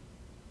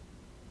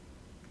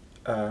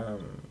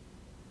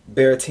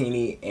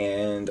 Berrettini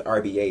and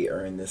RBA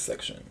are in this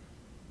section.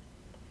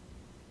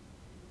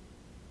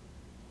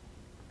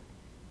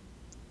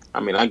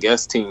 I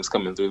guess Team's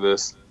coming through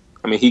this.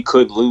 He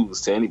could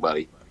lose to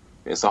anybody.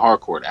 It's a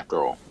hard court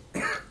after all.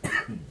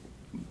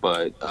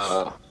 But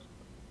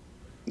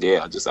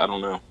yeah, I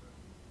don't know.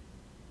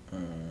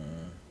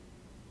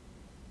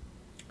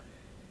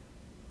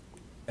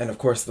 And of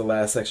course, the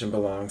last section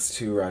belongs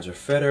to Roger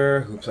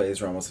Federer, who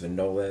plays Ramos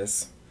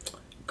Vinolas.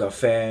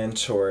 Goffin,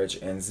 George,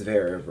 and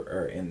Zverev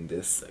are in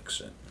this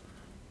section.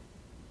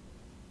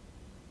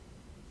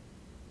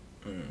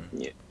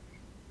 Yeah,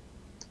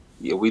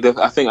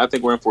 I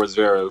think we're in for a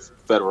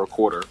Federer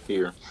quarter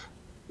here.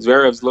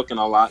 Zverev's looking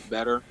a lot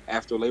better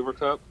after Labor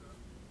Cup.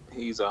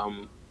 He's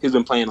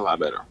been playing a lot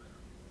better.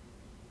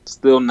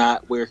 Still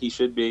not where he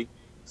should be.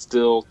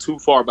 Still too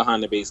far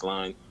behind the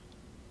baseline,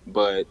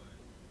 but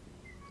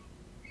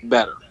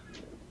better.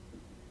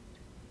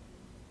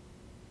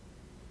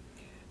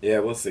 Yeah,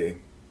 we'll see.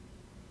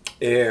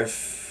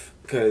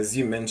 Because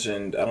you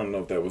mentioned, I don't know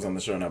if that was on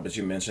the show or not, but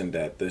you mentioned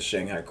that the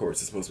Shanghai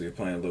courts are supposed to be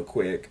playing a little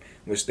quick,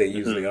 which they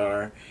usually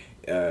are.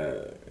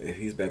 If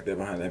he's back there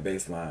behind that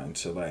baseline,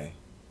 Chile.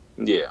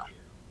 Yeah.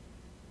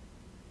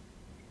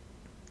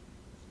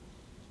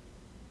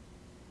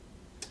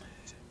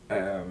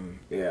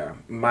 Yeah.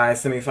 My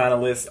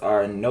semifinalists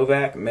are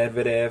Novak,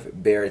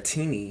 Medvedev,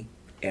 Berrettini,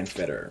 and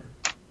Federer.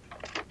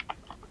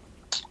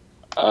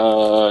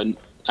 I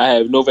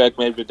have Novak,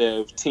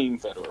 Medvedev, Team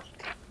Federer.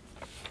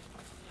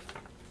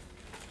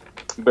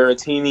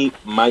 Berrettini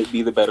might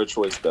be the better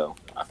choice, though.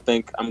 I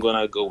think I'm going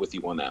to go with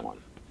you on that one.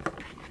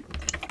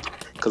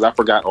 Because I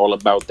forgot all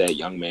about that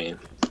young man.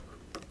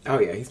 Oh,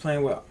 yeah, he's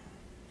playing well.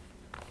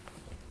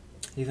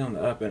 He's on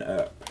the up and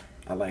up.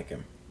 I like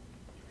him.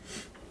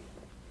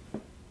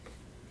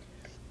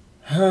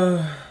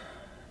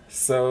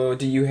 So,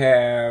 do you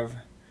have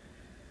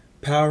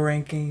power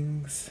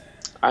rankings?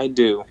 I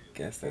do.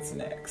 Guess that's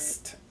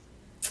next.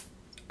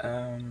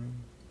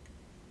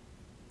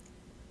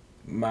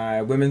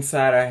 My women's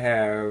side, I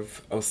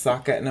have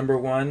Osaka at number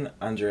 1,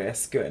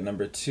 Andreescu at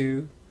number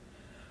 2.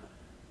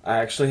 I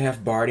actually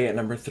have Barty at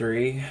number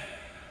 3.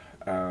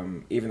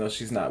 Even though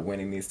she's not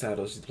winning these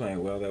titles, she's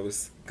playing well. That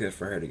was good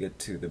for her to get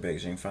to the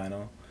Beijing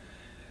final.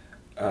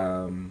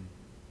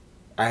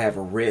 I have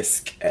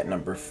Risk at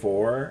number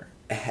 4.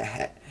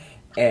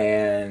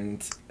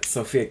 And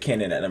Sophia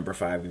Kenin at number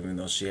 5, even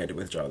though she had to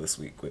withdraw this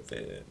week with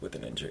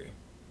an injury.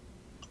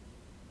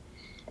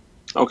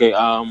 Okay,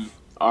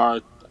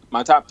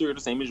 my top 3 are the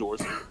same as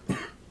yours.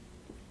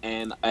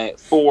 And at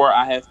 4,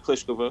 I have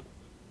Pliskova.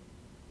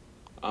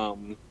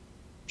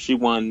 She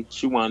won.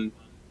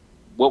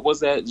 What was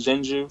that?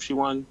 Zhengzhou? She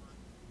won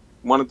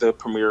one of the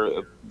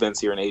premier events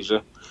here in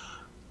Asia.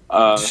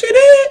 She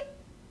did?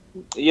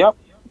 Yep.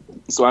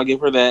 So I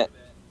give her that.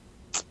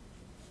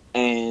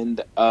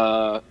 And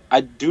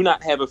I do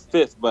not have a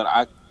 5th, but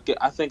I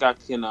think I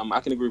can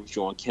agree with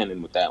you on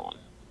Kenin with that one.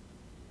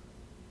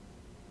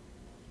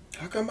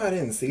 How come I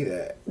didn't see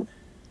that?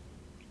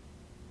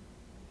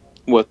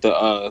 What, the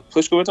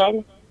Pliskova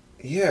title?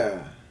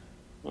 Yeah.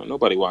 Well,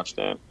 nobody watched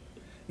that.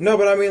 No,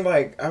 but I mean,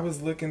 like, I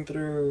was looking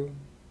through.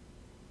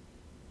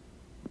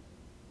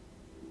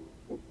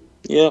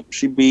 Yep,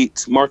 she beat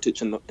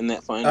Martic in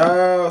that final.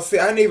 Oh, see,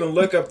 I didn't even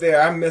look up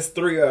there. I missed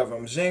 3 of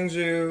them.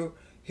 Zhengzhou,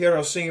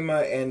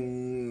 Hiroshima,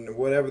 and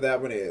whatever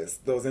that one is.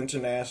 Those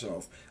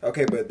internationals.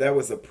 Okay, but that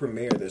was a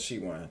premiere that she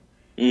won.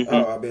 Mm-hmm.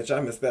 Oh, bitch,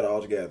 I missed that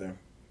altogether.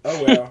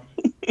 Oh, well.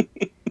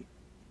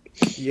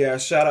 Yeah,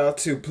 shout out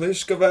to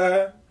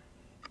Pliskova.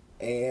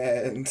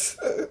 And...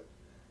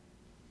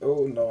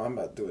 oh, no, I'm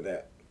not doing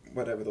that.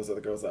 Whatever those other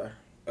girls are.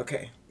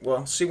 Okay,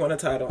 well, she won a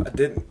title. I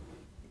didn't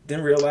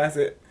realize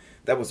it.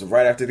 That was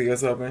right after the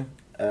US Open.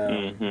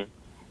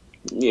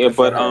 Yeah, Good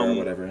for but her or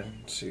whatever.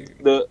 She.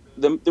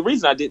 the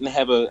reason I didn't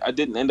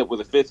end up with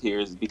a fifth here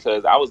is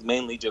because I was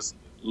mainly just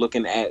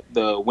looking at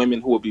the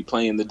women who will be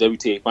playing the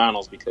WTA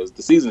finals because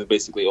the season is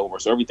basically over,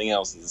 so everything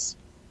else is,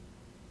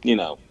 you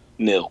know,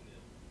 nil.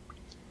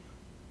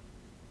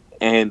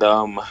 And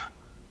I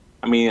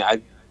mean,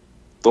 I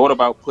thought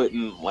about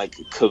putting like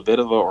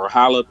Kvitova or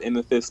Halep in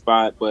the fifth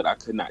spot, but I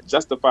could not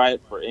justify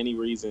it for any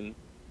reason,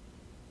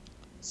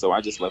 so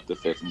I just left the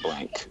fifth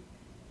blank.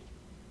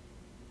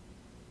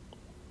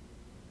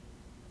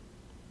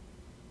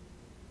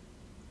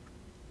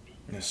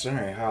 Sure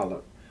ain't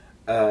holler.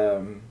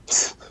 Um,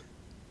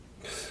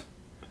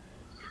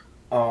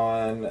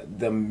 on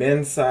the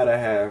men's side, I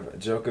have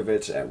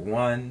Djokovic at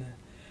 1,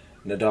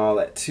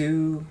 Nadal at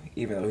 2,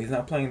 even though he's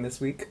not playing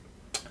this week.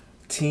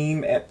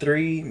 Team at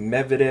 3,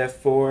 Medvedev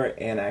 4,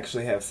 and I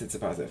actually have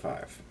Tsitsipas at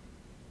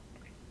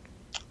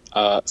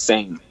 5.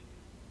 Same.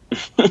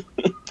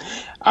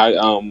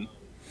 I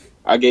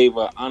I gave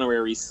an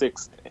honorary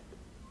sixth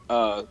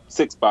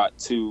spot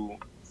to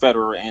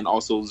Federer and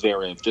also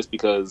Zverev just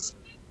because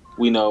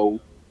we know,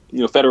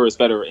 Federer is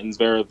Federer and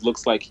Zverev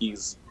looks like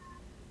he's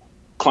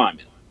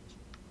climbing.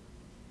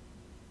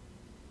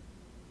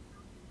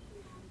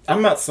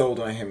 I'm not sold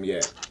on him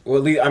yet. Well,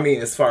 at least, I mean,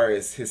 as far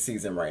as his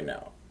season right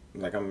now,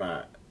 like I'm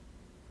not.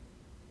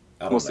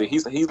 I don't We'll know. see.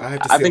 He's. I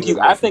have to I see think a he's.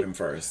 little more from him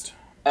first.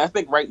 I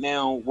think right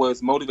now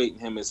what's motivating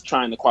him is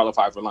trying to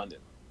qualify for London.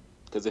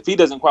 Because if he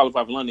doesn't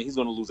qualify for London, he's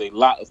going to lose a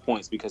lot of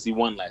points because he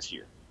won last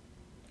year.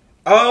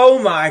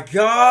 Oh my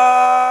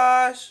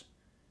gosh!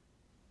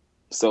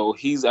 So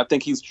I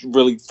think he's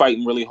really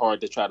fighting really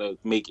hard to try to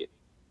make it.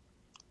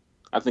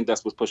 I think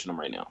that's what's pushing him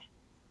right now.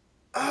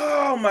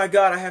 Oh my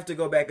god! I have to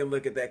go back and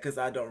look at that because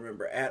I don't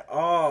remember at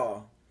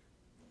all.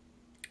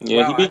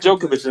 Yeah, Wow, he beat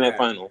Djokovic in that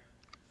final.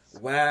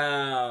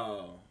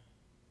 Wow.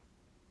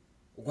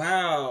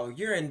 Wow,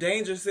 you're in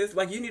danger, sis.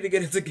 Like, you need to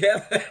get it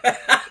together.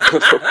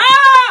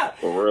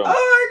 For real. Oh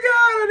my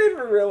god, I didn't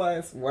even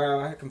realize. Wow,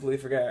 I completely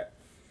forgot.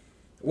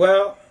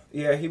 Well,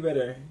 yeah, he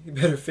better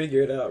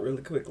figure it out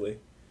really quickly.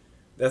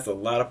 That's a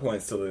lot of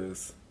points to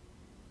lose.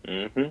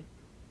 Mm-hmm.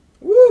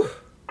 Woo.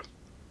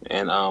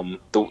 And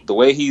the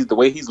way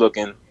he's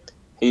looking,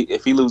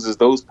 if he loses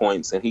those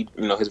points and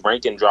his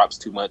ranking drops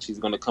too much, he's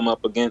going to come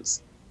up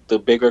against the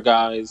bigger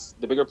guys,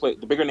 the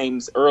bigger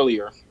names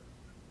earlier,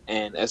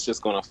 and that's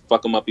just going to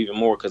fuck him up even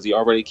more because he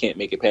already can't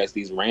make it past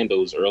these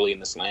randos early in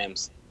the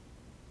slams.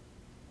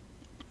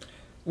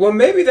 Well,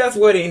 maybe that's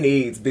what he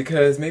needs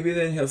because maybe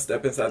then he'll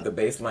step inside the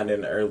baseline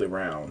in the early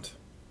round.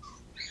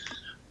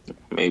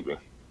 Maybe.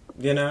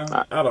 You know,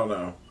 I don't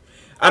know.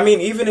 I mean,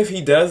 even if he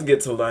does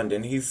get to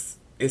London, is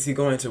he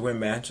going to win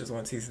matches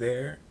once he's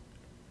there?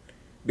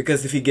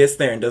 Because if he gets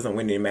there and doesn't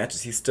win any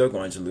matches, he's still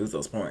going to lose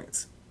those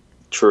points.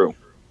 True.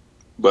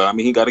 But, I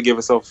mean, he got to give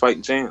himself a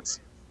fighting chance.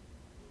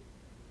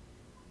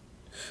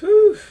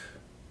 Whew.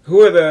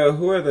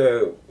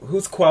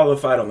 Who's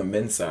qualified on the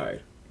men's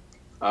side?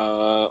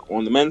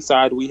 On the men's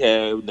side, we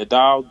have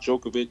Nadal,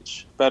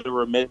 Djokovic,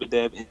 Federer,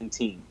 Medvedev, and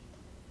Thiem.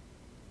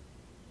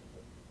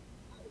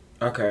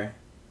 Okay.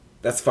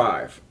 That's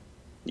 5.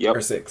 Yep.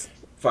 Or 6.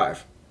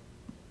 5.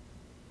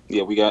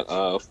 Yeah, we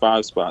got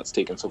 5 spots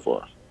taken so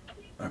far.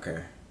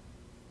 Okay.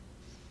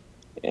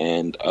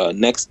 And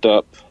next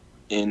up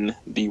in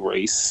the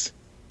race,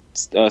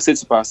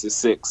 Tsitsipas is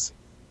 6.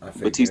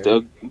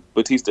 Batista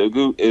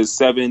Agut is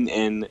 7,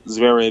 and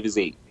Zverev is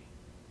 8.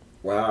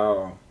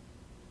 Wow.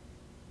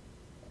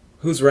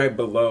 Who's right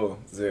below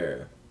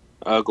Zverev?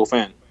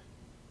 Goffin.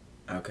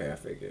 Okay, I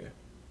figured.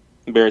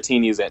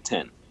 Berrettini is at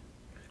 10.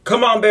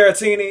 Come on,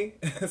 Berrettini.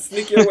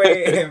 Sneak your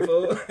way in,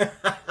 fool.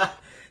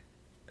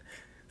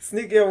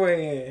 Sneak your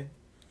way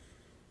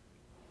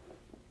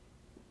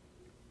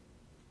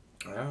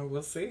in.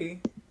 We'll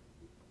see.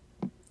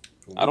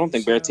 I don't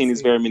think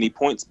Berrettini's very many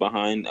points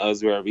behind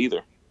Zverev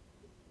either.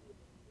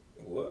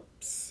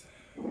 Whoops.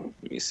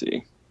 Let me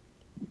see.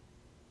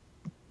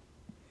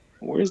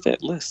 Where's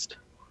that list?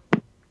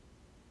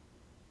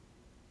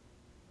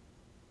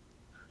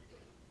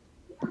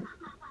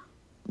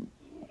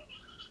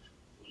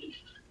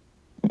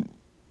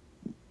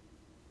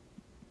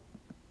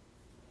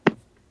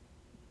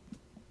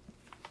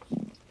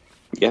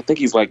 Yeah, I think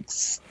he's like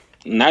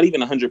not even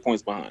 100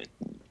 points behind.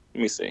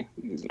 Let me see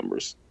these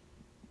numbers.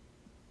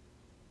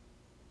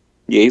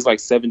 Yeah, he's like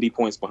 70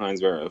 points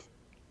behind Zverev.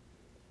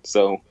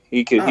 So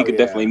he could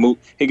definitely move.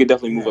 He could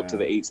definitely move up to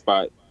the 8th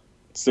spot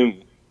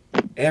soon.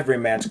 Every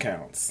match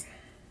counts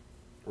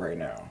right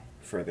now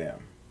for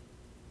them.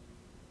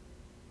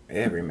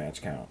 Every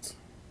match counts.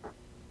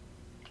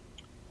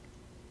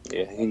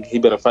 Yeah, he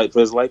better fight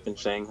for his life in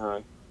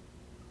Shanghai.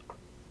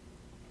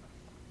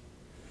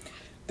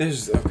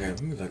 Okay,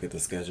 let me look at the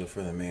schedule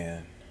for the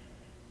man.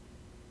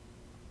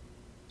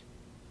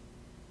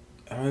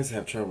 I always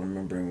have trouble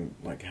remembering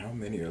like how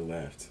many are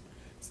left.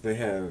 So they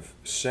have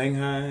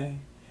Shanghai,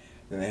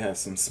 then they have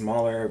some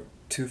smaller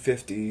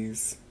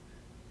 250s,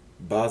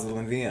 Basel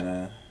and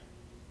Vienna,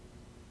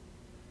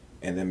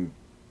 and then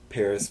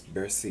Paris,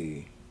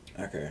 Bercy.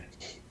 Okay.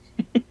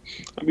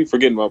 I be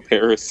forgetting about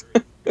Paris.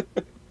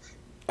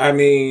 I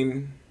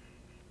mean,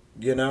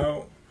 you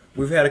know,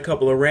 we've had a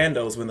couple of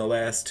randos win the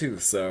last two,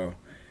 so.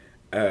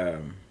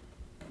 Um,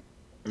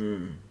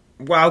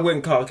 well, I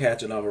wouldn't call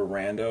Kachanov a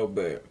rando,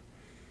 but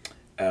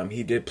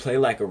he did play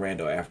like a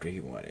rando after he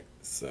won it,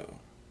 so.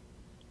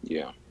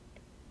 Yeah.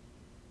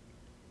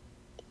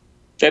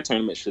 That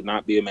tournament should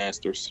not be a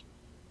Masters.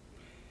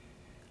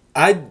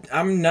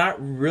 I'm not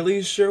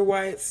really sure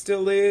why it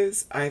still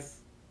is.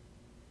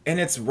 And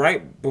it's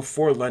right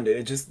before London.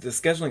 It just the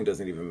scheduling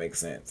doesn't even make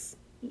sense.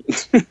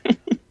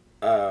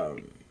 I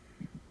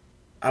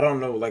don't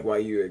know like why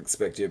you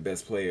expect your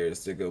best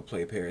players to go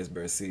play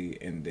Paris-Bercy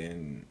and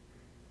then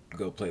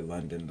go play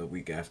London the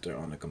week after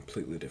on a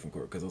completely different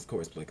court, because those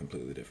courts play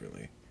completely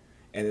differently.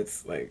 And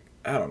it's like,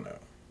 I don't know.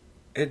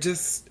 It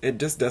just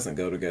doesn't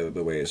go together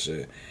the way it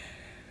should.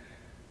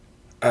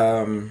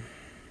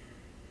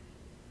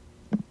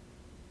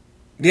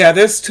 Yeah,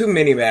 there's too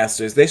many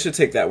Masters. They should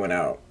take that one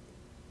out.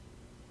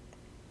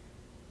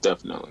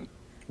 Definitely.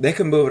 They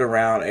can move it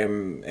around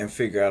and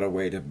figure out a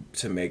way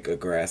to make a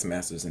grass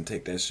Masters and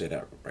take that shit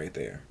out right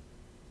there.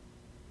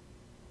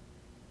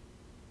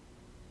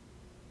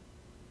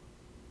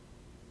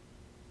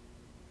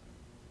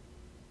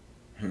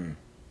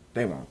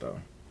 They won't, though.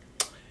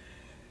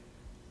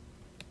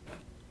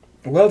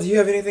 Well, do you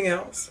have anything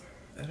else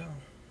at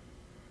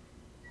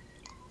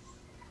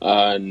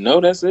all? No,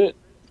 that's it.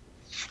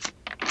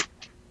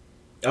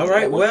 All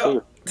right,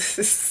 well,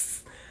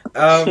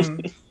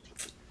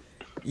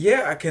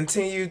 yeah,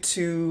 continue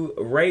to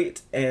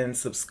rate and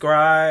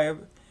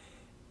subscribe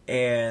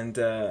and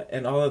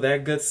all of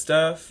that good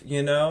stuff.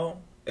 You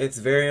know, it's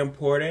very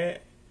important,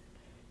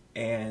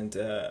 and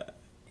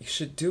you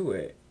should do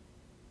it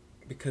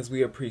because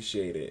we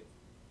appreciate it.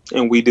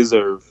 And we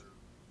deserve.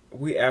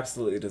 We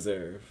absolutely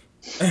deserve.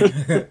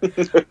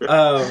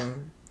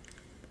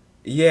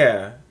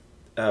 Yeah.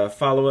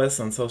 Follow us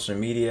on social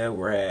media.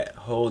 We're at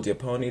Hold Your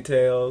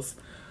Ponytails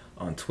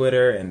on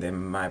Twitter, and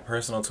then my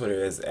personal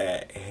Twitter is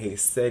at Hey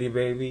Steady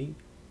Baby.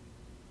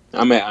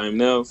 I'm at I'm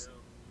Nels.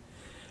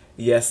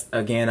 Yes,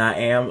 again, I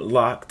am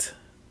locked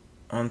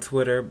on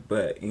Twitter,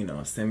 but you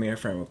know, send me a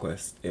friend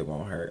request. It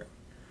won't hurt.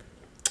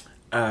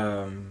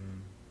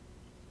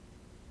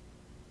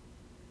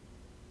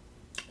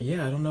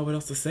 Yeah, I don't know what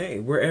else to say.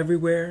 We're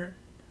everywhere.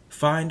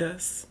 Find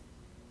us.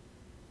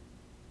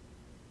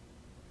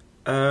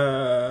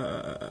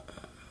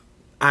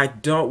 I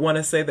don't want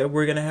to say that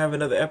we're gonna have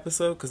another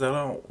episode because I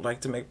don't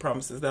like to make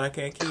promises that I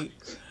can't keep.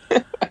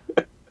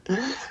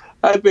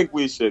 I think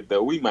we should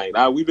though. We might.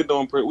 We've been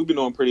doing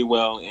pretty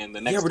well, and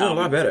the next we're doing a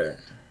lot better.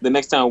 The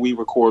next time we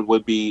record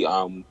would be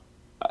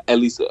at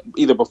least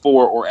either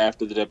before or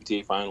after the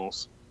WTA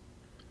finals.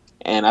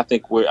 And I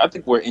think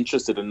we're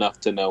interested enough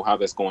to know how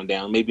that's going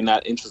down. Maybe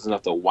not interested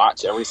enough to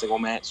watch every single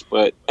match,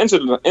 but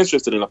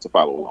interested enough to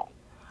follow along.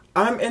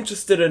 I'm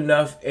interested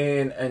enough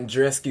in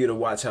Andreescu to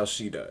watch how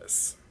she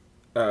does.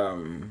 I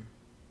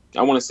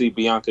want to see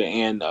Bianca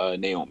and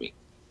Naomi.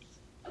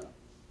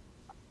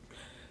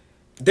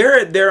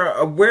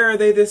 They're where are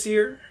they this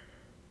year?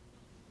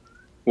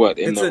 What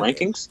in the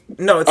rankings?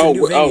 No, it's a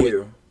new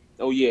venue.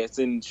 Yeah, it's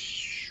in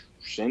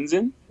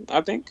Shenzhen,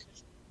 I think.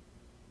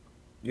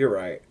 You're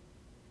right.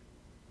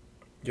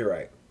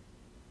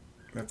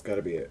 That's got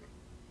to be it.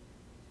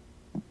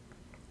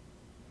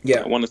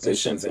 Yeah, I want to say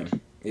Shenzhen.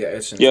 Yeah,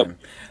 it's Shenzhen. Yep.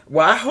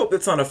 Well, I hope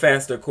it's on a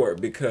faster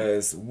court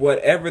because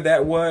whatever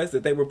that was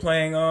that they were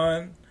playing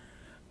on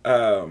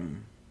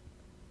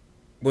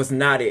was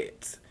not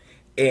it.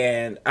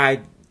 And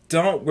I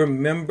don't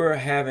remember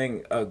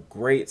having a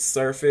great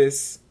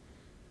surface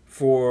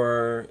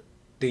for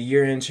the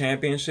year-end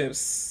championships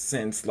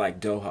since like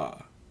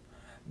Doha.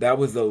 That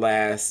was the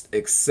last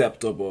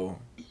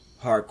acceptable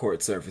hard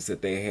court surface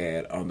that they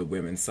had on the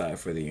women's side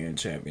for the year-end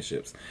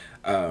championships.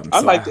 I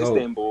liked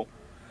Istanbul.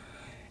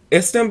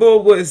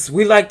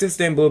 We liked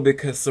Istanbul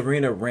because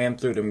Serena ran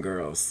through them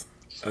girls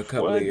a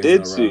couple of years in a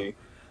row. Did she?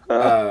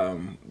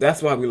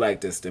 That's why we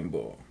liked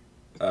Istanbul.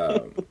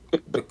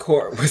 The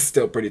court was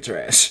still pretty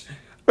trash.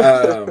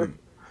 But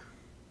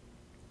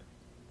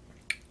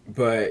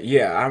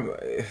yeah,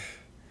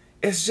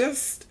 it's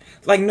just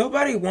like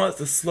nobody wants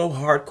a slow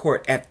hard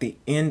court at the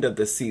end of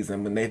the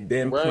season when they've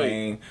been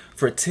playing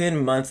for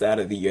 10 months out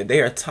of the year.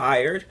 They are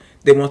tired.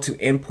 They want to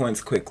end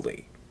points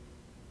quickly.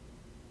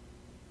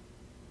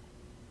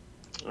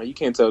 You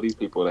can't tell these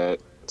people that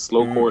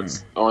slow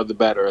courts are the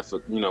better.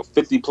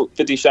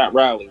 50 shot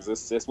rallies.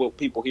 That's what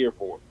people here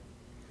for.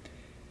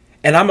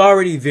 And I'm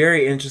already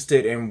very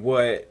interested in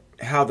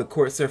how the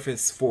court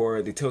surface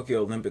for the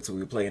Tokyo Olympics will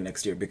be playing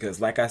next year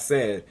because, like I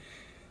said,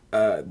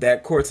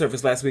 that court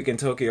surface last week in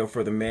Tokyo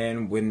for the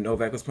men when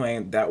Novak was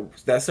playing,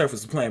 that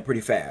surface was playing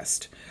pretty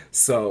fast.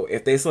 So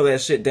if they slow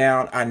that shit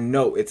down, I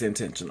know it's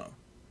intentional.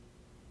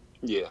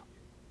 Yeah.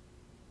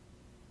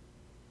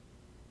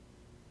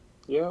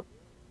 Yep.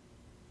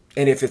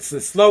 And if it's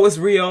as slow as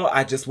Rio,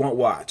 I just won't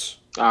watch.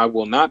 I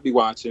will not be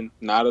watching.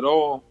 Not at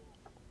all.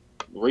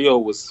 Rio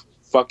was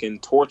fucking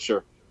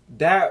torture.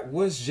 That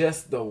was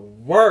just the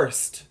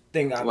worst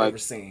thing I've ever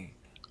seen.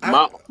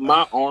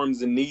 My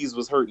arms and knees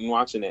was hurting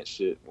watching that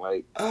shit.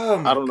 Like, Oh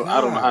my I don't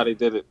know how they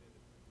did it.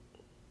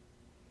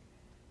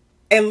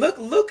 And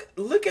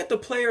look at the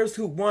players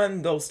who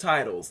won those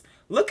titles.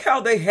 Look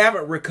how they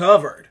haven't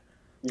recovered.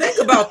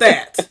 Think about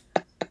that.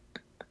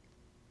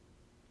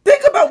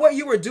 Think about what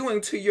you were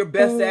doing to your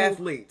best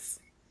athletes.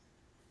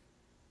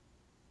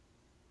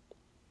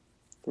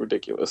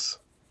 Ridiculous.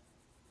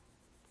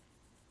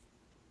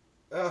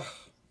 Ugh.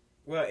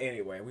 Well,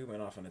 anyway, we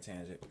went off on a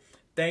tangent.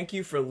 Thank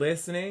you for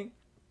listening.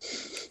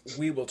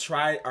 We will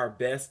try our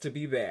best to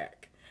be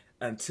back.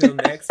 Until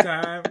next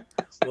time,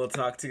 we'll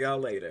talk to y'all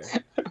later.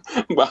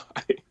 Bye.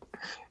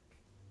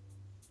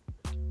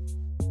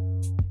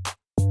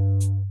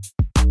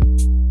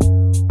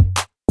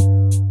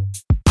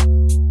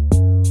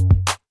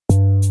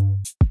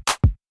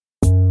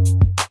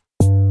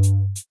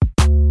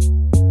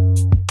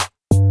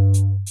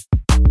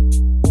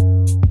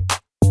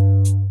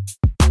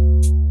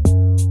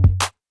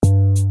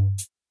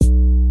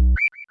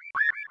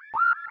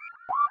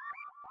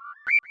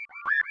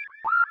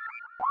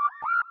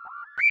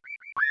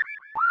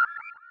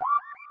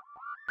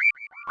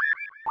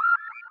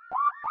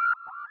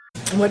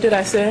 What did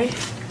I say?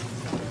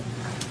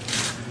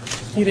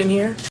 You didn't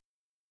hear?